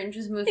much the fringe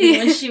was moving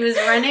when she was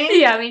running.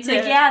 Yeah, me too.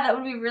 Like, yeah, that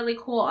would be really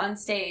cool on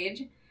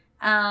stage.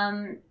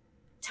 Tommy's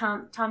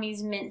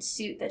mint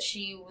suit that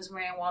she was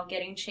wearing while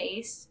getting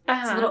chased.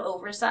 It's a little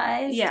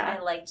oversized. Yeah.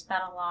 I liked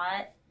that a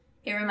lot.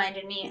 It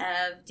reminded me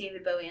of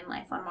David Bowie and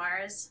Life on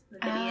Mars, the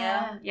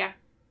video. Yeah.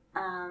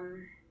 Let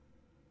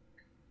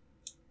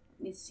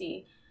me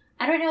see.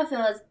 I don't know if it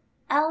was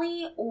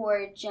Ellie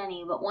or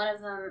Jenny, but one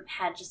of them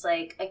had just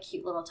like a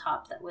cute little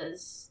top that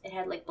it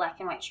had like black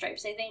and white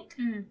stripes, I think.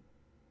 Mm.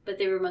 But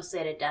they were mostly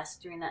at a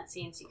desk during that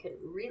scene, so you couldn't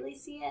really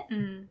see it.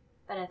 Mm.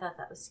 But I thought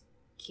that was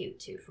cute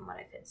too, from what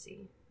I could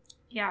see.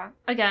 Yeah.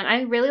 Again,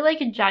 I really like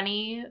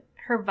Jenny,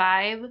 her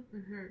vibe,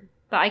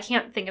 but I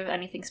can't think of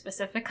anything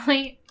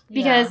specifically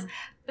because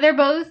they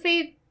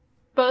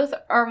both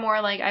are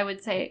more like, I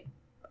would say,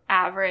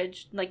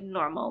 average, like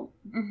normal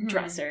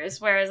dressers,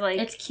 whereas like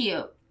it's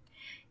cute.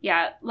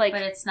 Yeah, like,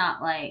 but it's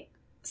not like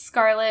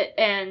Scarlett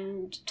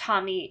and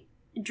Tommy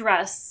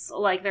dress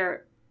like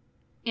they're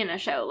in a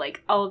show.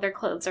 Like all of their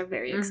clothes are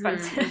very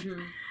expensive.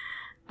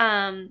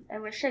 I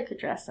wish I could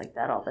dress like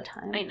that all the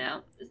time. I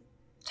know.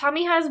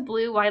 Tommy has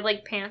blue wide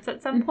leg pants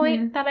at some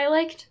point that I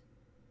liked.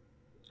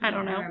 I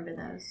don't know. I remember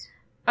those.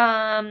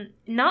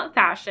 Not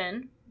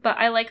fashion, but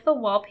I like the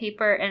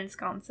wallpaper and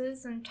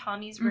sconces in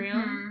Tommy's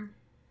room.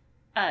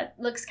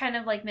 Looks kind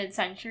of like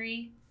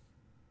mid-century.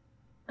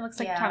 It looks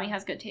like Tommy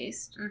has good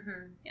taste.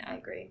 Yeah, I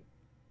agree.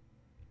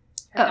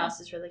 Her house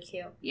is really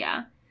cute.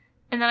 Yeah.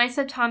 And then I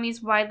said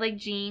Tommy's wide leg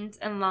jeans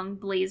and long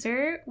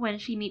blazer when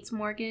she meets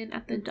Morgan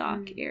at the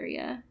dock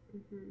area.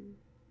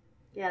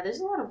 Yeah, there's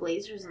a lot of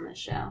blazers in this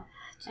show.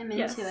 I'm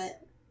into it.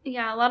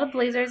 Yeah, a lot of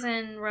blazers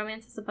in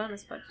Romance is a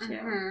Bonus book,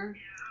 too.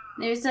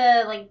 There's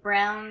a, like,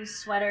 brown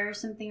sweater or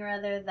something or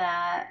other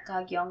that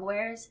Gagyeong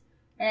wears.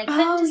 And I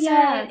couldn't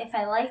decide if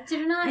I liked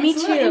it or not. Me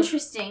it's too. a little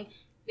interesting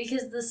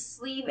because the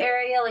sleeve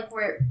area, like,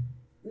 where it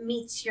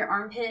meets your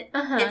armpit,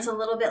 it's a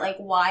little bit, like,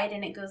 wide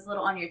and it goes a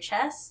little on your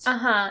chest.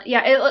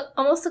 Yeah, it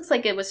almost looks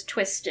like it was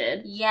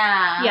twisted.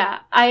 Yeah. Yeah,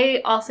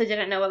 I also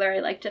didn't know whether I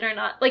liked it or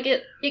not. Like,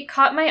 it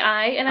caught my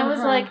eye, and I was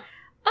like,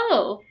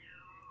 oh.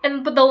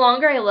 But the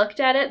longer I looked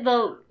at it,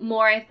 the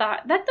more I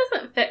thought, that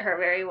doesn't fit her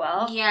very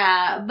well.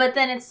 Yeah, but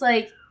then it's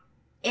like,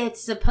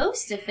 it's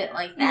supposed to fit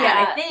like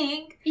that, I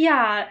think.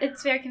 Yeah,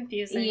 it's very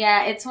confusing.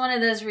 Yeah, it's one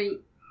of those where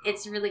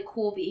it's really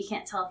cool, but you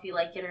can't tell if you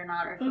like it or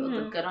not, or if it would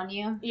look good on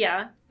you.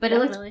 Yeah, but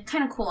definitely. It looked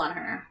kind of cool on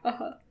her.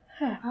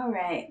 All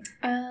right.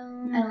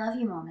 I love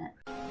you moment.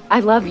 I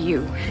love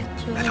you.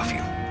 I love you.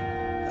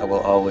 I will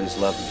always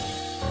love you.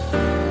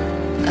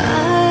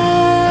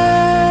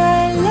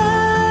 I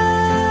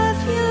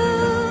love you.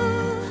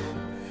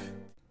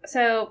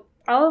 So,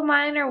 all of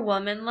mine are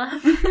woman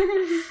love.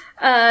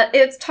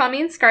 It's Tommy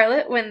and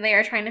Scarlett when they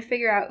are trying to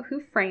figure out who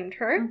framed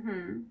her.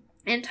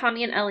 And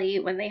Tommy and Ellie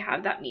when they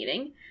have that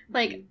meeting.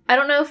 Like, I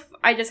don't know if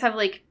I just have,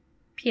 like,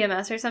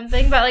 PMS or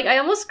something, but, like, I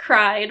almost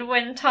cried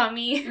when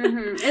Tommy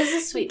It was a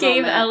sweet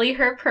gave moment. Ellie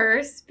her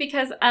purse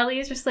because Ellie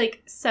is just,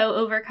 like, so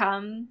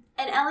overcome.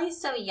 And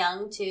Ellie's so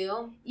young,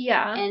 too.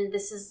 Yeah. And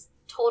this is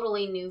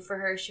totally new for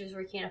her. She was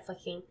working at a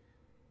fucking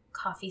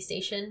coffee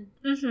station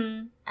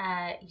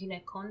at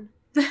Unicon.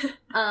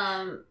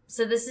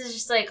 So this is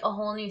just like a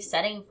whole new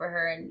setting for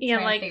her and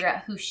trying like, to figure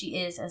out who she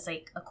is as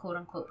like a quote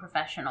unquote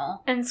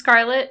professional. And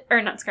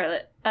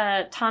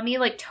Tommy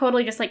like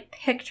totally just like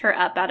picked her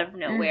up out of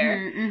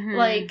nowhere.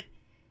 Like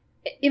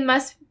it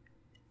must,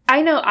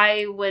 I know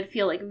I would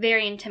feel, like,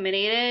 very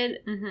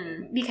intimidated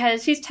Mm-hmm.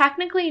 because she's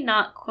technically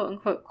not,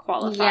 quote-unquote,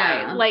 qualified.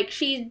 Yeah. Like,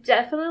 she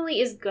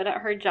definitely is good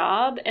at her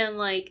job and,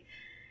 like,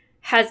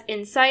 has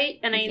insight.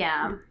 And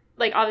Yeah.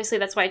 like, obviously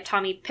that's why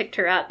Tommy picked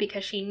her up,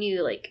 because she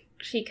knew, like,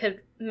 she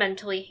could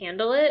mentally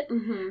handle it.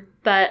 Mm-hmm.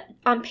 But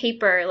on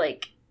paper,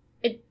 like,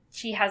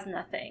 she has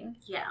nothing.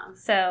 Yeah.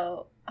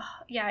 So,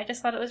 yeah, I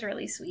just thought it was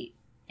really sweet.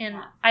 And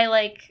Yeah.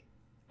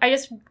 I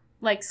just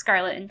like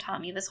Scarlett and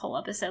Tommy this whole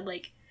episode.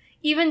 Like,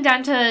 even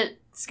down to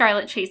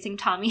Scarlett chasing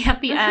Tommy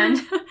at the end.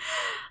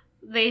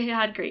 They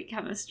had great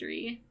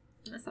chemistry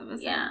in this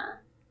episode. Yeah.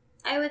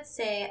 I would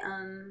say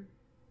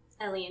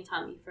Ellie and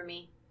Tommy for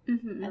me.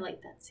 Mm-hmm. I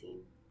like that scene.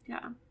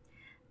 Yeah.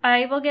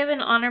 I will give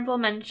an honorable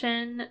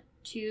mention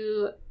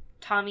to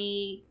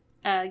Tommy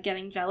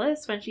getting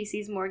jealous when she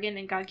sees Morgan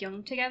and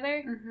Ga-kyung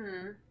together.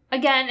 Mm-hmm.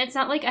 Again, it's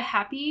not like a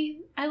happy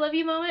I love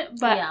you moment,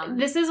 but Yeah.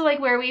 this is like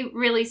where we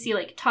really see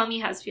like Tommy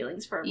has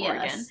feelings for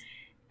Morgan. Yes.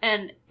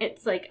 And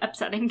it's like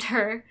upsetting to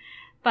her.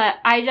 But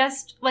I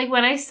just, like,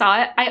 when I saw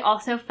it, I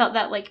also felt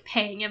that like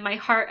pang in my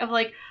heart of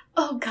like,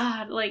 oh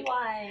God, like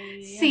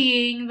Why?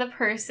 seeing the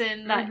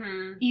person that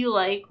Mm-hmm. you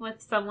like with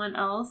someone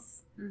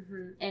else.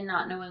 Mm-hmm. And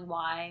not knowing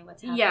why,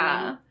 what's happening.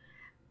 Yeah.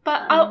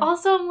 But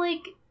also I'm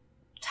like,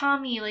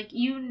 Tommy, like,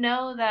 you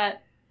know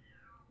that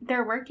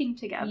they're working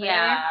together.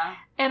 Yeah.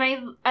 And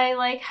I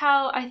like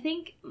how, I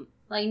think,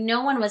 Like,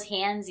 no one was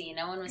handsy.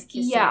 No one was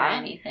kissing Yeah. or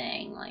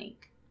anything.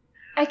 Like,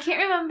 I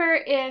can't remember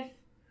if,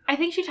 I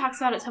think she talks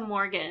about it to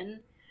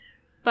Morgan,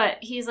 but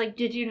he's like,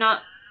 did you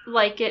not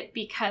like it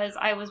because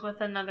I was with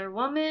another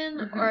woman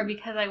Mhm. or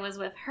because I was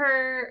with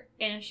her?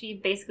 And she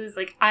basically was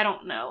like, I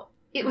don't know.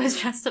 It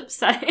was just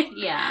upsetting.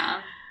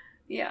 yeah.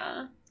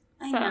 Yeah.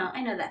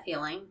 I know that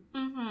feeling.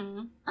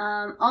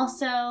 Mm-hmm.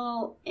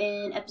 Also,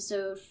 in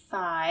episode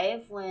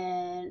 5,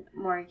 when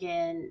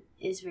Morgan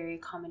is very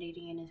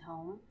accommodating in his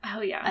home,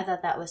 Oh, yeah. I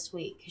thought that was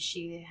sweet because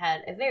she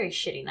had a very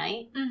shitty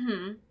night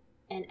Mm-hmm.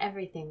 and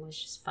everything was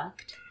just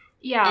fucked.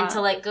 Yeah. And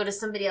to, like, go to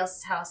somebody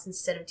else's house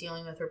instead of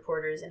dealing with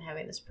reporters and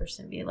having this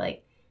person be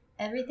like,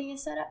 everything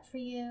is set up for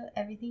you.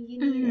 Everything you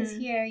need is Mhm.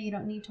 here. You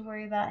don't need to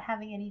worry about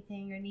having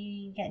anything or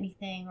needing to get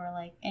anything or,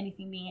 like,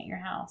 anything being at your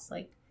house.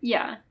 Like,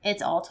 Yeah.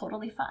 it's all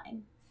totally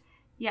fine.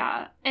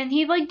 Yeah. And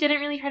he, like, didn't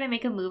really try to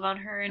make a move on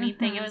her or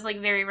anything. Mhm. It was, like,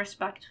 very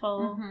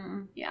respectful.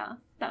 Mm-hmm. Yeah.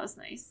 That was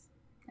nice.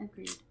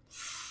 Agreed.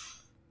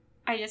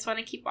 I just want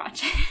to keep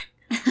watching.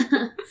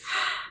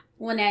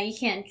 Well, now you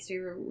can because we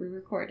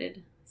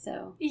recorded.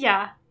 So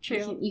Yeah.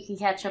 True. you can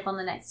catch up on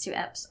the next 2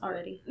 eps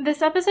already.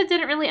 This episode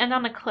didn't really end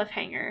on a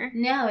cliffhanger.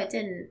 No, it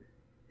didn't.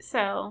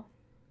 So,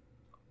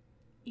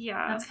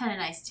 yeah. That's kind of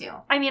nice too.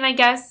 I mean, I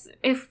guess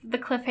if the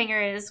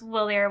cliffhanger is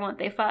will they or won't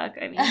they fuck,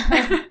 I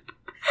mean,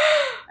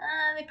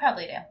 They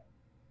probably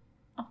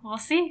do. we'll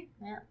see.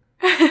 Yeah.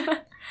 Do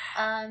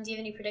you have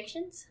any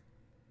predictions?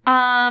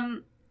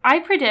 I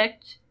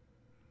predict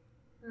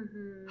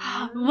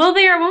Mm-hmm. will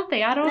they or won't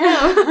they? I don't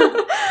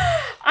know.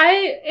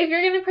 If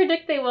you're gonna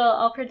predict they will,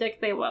 I'll predict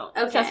they won't.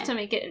 Okay. Just to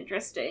make it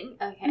interesting.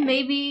 Okay.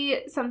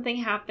 Maybe something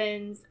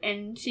happens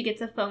and she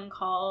gets a phone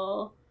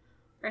call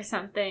or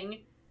something.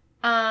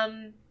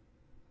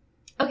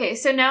 Okay,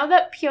 so now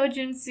that Pyo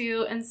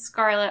Jun-soo and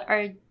Scarlett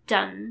are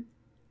done,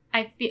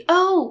 I feel...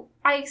 Oh!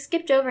 I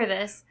skipped over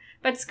this.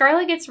 But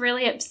Scarlett gets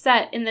really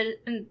upset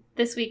in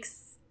this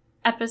week's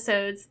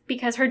episodes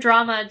because her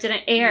drama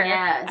didn't air.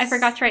 Yes. I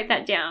forgot to write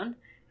that down.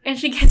 And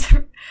she gets,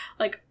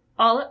 like,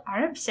 all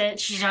upset.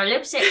 She's all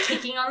upset,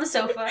 kicking on the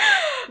sofa,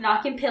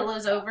 knocking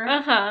pillows over.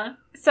 Uh-huh.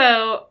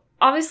 So,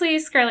 obviously,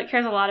 Scarlett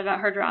cares a lot about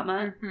her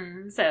drama.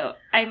 Mm-hmm. So,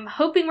 I'm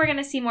hoping we're going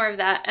to see more of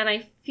that. And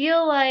I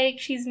feel like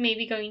she's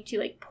maybe going to,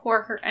 like,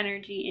 pour her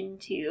energy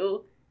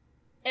into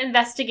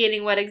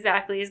investigating what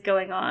exactly is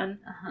going on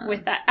Uh-huh.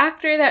 with that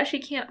actor that she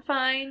can't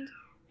find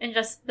and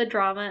just the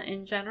drama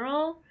in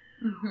general.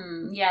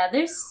 Mm-hmm. Yeah,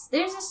 there's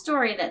a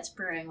story that's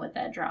brewing with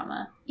that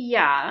drama.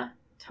 Yeah,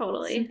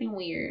 totally. Something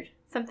weird.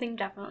 Something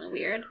definitely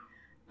weird.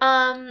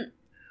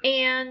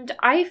 And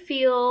I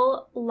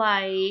feel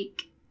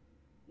like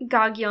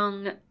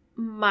Ga-kyung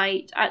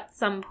might at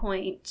some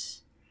point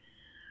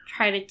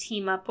try to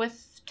team up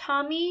with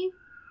Tommy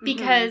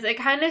because it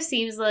kind of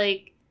seems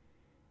like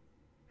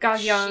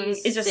Ga-kyung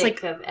She's is just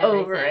sick like of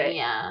over everything, it.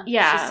 Yeah.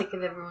 Yeah. She's sick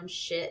of everyone's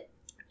shit.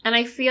 And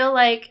I feel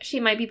like she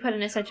might be put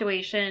in a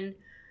situation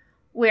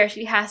where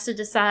she has to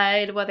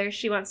decide whether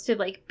she wants to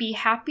like be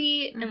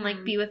happy and like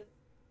Mhm. be with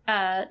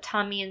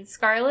Tommy and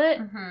Scarlett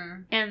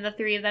Mm-hmm. and the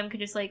three of them could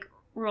just like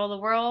rule the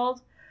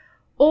world,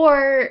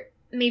 or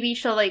maybe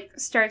she'll like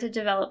start to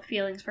develop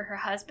feelings for her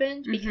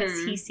husband because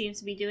Mhm. he seems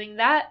to be doing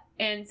that.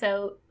 And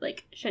so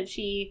like should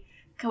she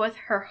go with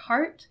her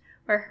heart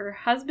where her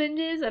husband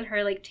is and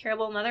her like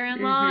terrible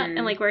mother-in-law Mhm.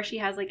 and like where she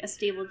has like a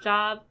stable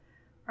job,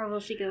 or will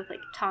she go with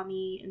like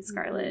Tommy and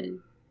Scarlett? Mhm.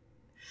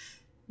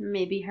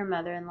 Maybe her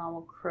mother-in-law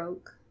will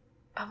croak.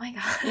 Oh my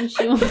god. And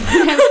she won't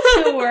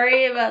have to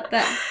worry about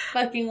that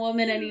fucking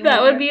woman anymore.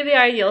 That would be the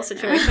ideal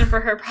situation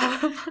for her,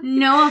 probably.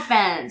 No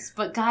offense,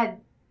 but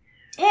god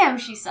damn,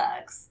 she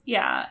sucks.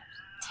 Yeah.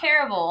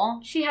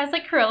 terrible. She has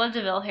like Cruella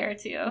de Vil hair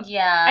too.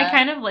 Yeah. I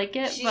kind of like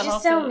it. She's but just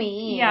also, so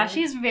mean. Yeah,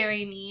 she's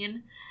very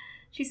mean.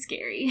 She's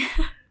scary.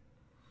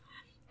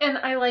 And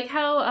I like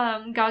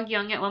how Gog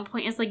Young at one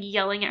point is like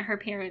yelling at her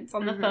parents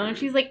on the phone.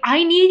 She's like,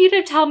 I need you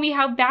to tell me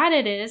how bad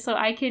it is so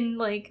I can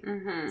like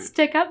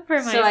stick up for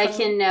myself. So I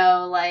can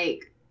know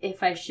like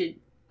if I should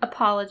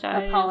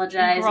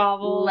apologize,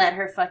 grovel, let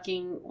her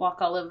fucking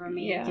walk all over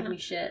me and give me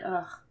shit.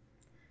 Ugh.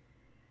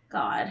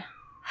 God.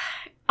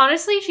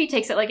 Honestly, she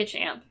takes it like a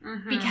champ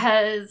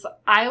because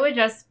I would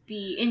just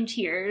be in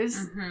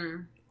tears.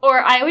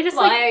 Or I would just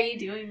Why are you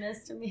doing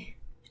this to me?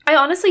 I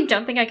honestly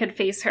don't think I could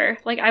face her.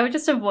 Like, I would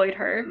just avoid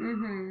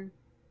her.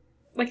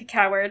 Like a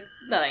coward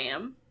that I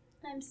am.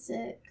 I'm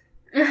sick.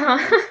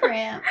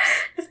 Cramps.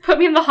 Just put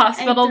me in the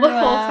hospital the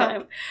whole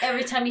time.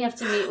 Every time you have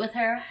to meet with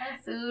her, I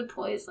have food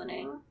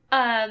poisoning.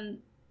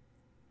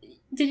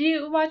 Did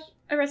you watch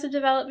Arrested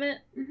Development?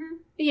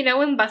 You know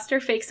when Buster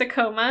fakes a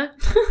coma?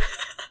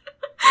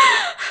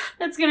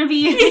 That's gonna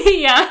be you.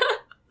 Yeah.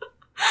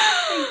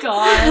 Oh my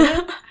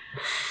God.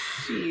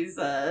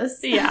 Jesus.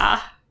 Yeah.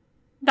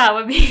 That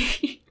would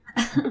be...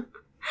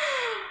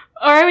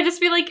 Or I would just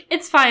be like,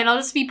 it's fine, I'll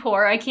just be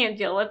poor. I can't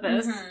deal with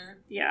this.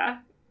 Yeah.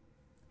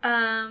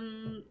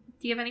 Do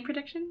you have any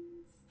predictions?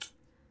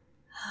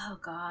 Oh,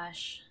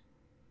 gosh.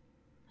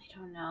 I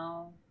don't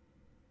know.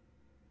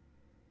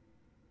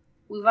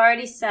 We've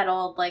already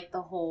settled, like,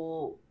 the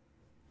whole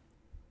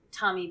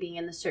Tommy being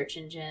in the search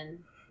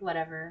engine,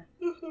 whatever.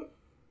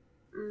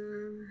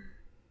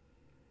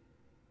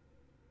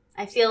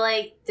 I feel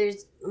like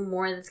there's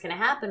more that's going to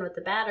happen with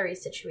the battery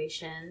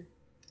situation.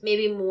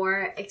 Maybe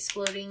more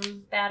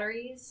exploding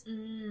batteries.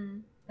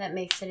 That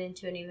makes it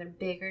into an even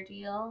bigger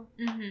deal.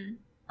 I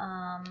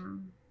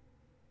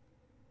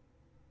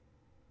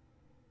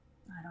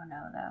don't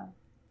know, though.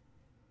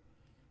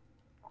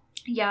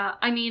 Yeah,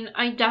 I mean,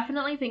 I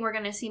definitely think we're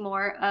going to see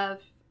more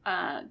of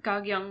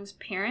Gog Young's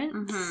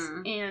parents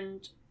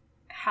and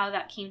how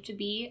that came to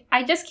be.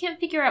 I just can't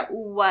figure out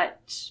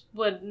what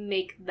would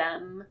make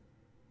them...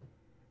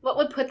 What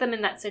would put them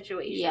in that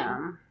situation?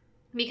 Yeah.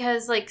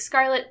 Because, like,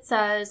 Scarlett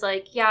says,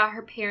 like, yeah,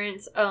 her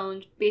parents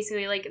owned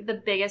basically, like, the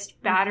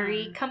biggest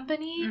battery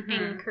company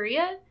in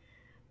Korea.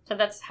 So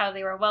that's how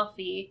they were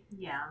wealthy.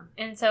 Yeah.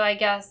 And so I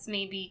guess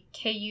maybe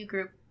KU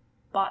Group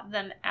bought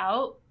them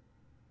out.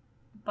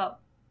 But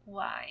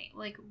why?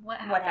 Like, what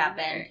happened?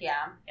 There?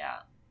 Yeah. Yeah.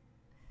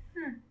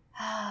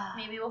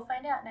 Maybe we'll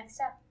find out next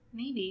step.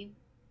 Maybe.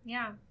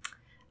 Yeah.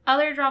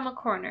 Other drama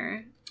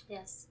corner.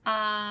 Yes.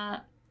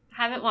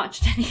 Haven't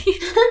watched any.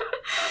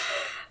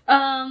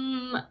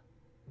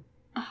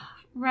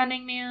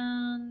 Running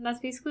Man. That's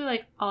basically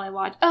like all I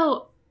watch.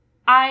 Oh,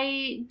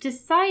 I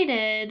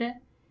decided,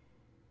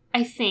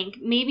 I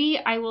think, maybe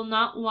I will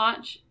not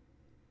watch,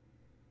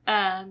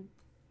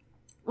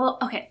 well,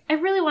 okay. I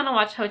really want to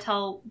watch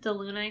Hotel de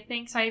Luna, I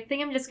think. So I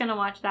think I'm just going to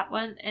watch that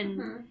one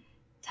and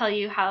tell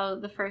you how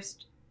the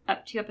first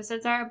 2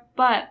 episodes are.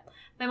 But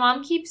my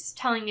mom keeps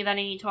telling me that I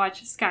need to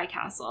watch Sky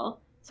Castle.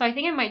 So I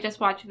think I might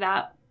just watch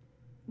that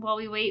while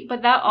we wait.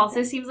 But that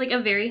also seems like a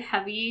very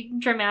heavy,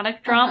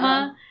 dramatic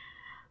drama.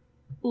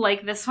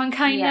 Like this one,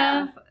 kind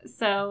of.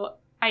 So,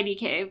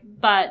 IDK.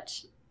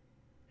 But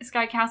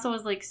Sky Castle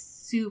was, like,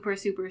 super,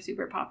 super,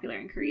 super popular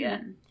in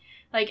Korea.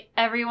 Like,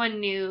 everyone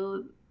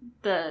knew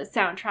the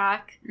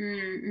soundtrack.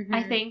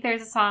 I think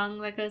there's a song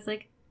that goes,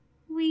 like,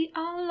 we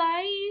are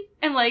light.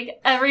 And,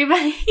 like,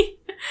 everybody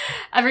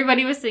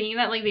was singing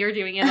that, like, they were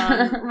doing it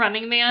on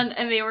Running Man.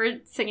 And they were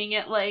singing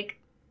it, like,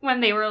 when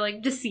they were,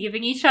 like,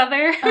 deceiving each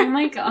other. Oh,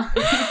 my God.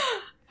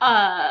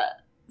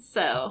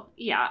 So,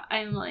 yeah,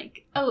 I'm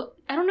like... Oh,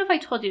 I don't know if I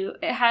told you.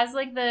 It has,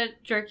 like, the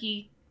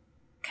jerky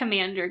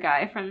commander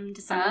guy from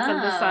Descendants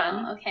of the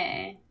Sun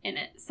okay. in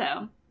it,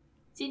 so...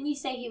 Didn't you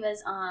say he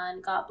was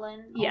on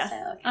Goblin also? Yes.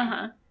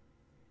 Okay.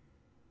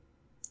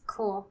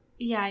 Cool.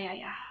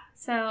 Yeah.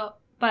 So,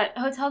 but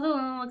Hotel de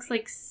Luna looks,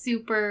 like,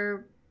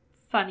 super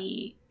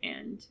funny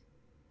and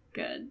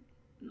good.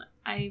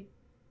 I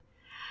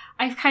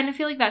kind of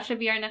feel like that should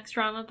be our next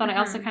drama, but I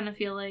also kind of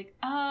feel like,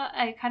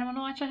 I kind of want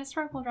to watch a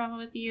historical drama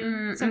with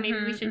you. So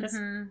maybe we should just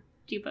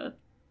do both.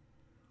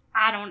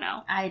 I don't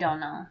know.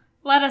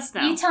 Let us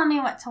know. You tell me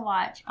what to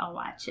watch. I'll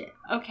watch it.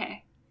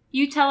 Okay.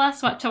 You tell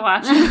us what to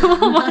watch and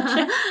we'll watch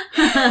it.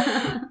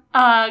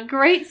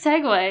 Great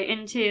segue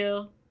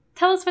into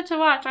tell us what to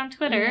watch on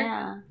Twitter.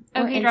 Yeah.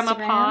 OK Drama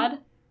Pod.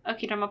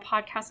 OK Drama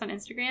Podcast on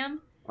Instagram.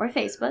 Or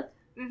Facebook.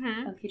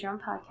 OK Drama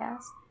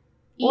Podcast.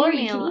 Email or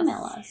you can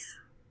email us.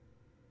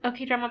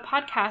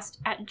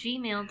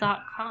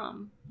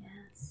 okdramapodcast@gmail.com.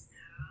 Yes.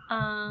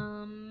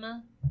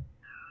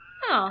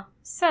 Oh,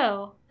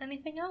 so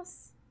anything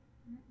else?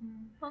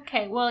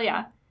 Okay, well,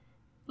 yeah.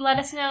 Let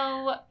us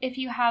know if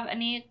you have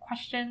any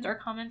questions or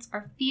comments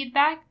or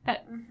feedback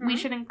that we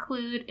should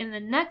include in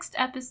the next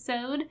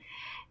episode.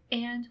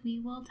 And we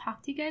will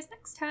talk to you guys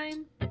next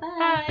time.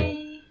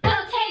 Bye. Bye.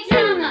 Okay,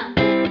 drama.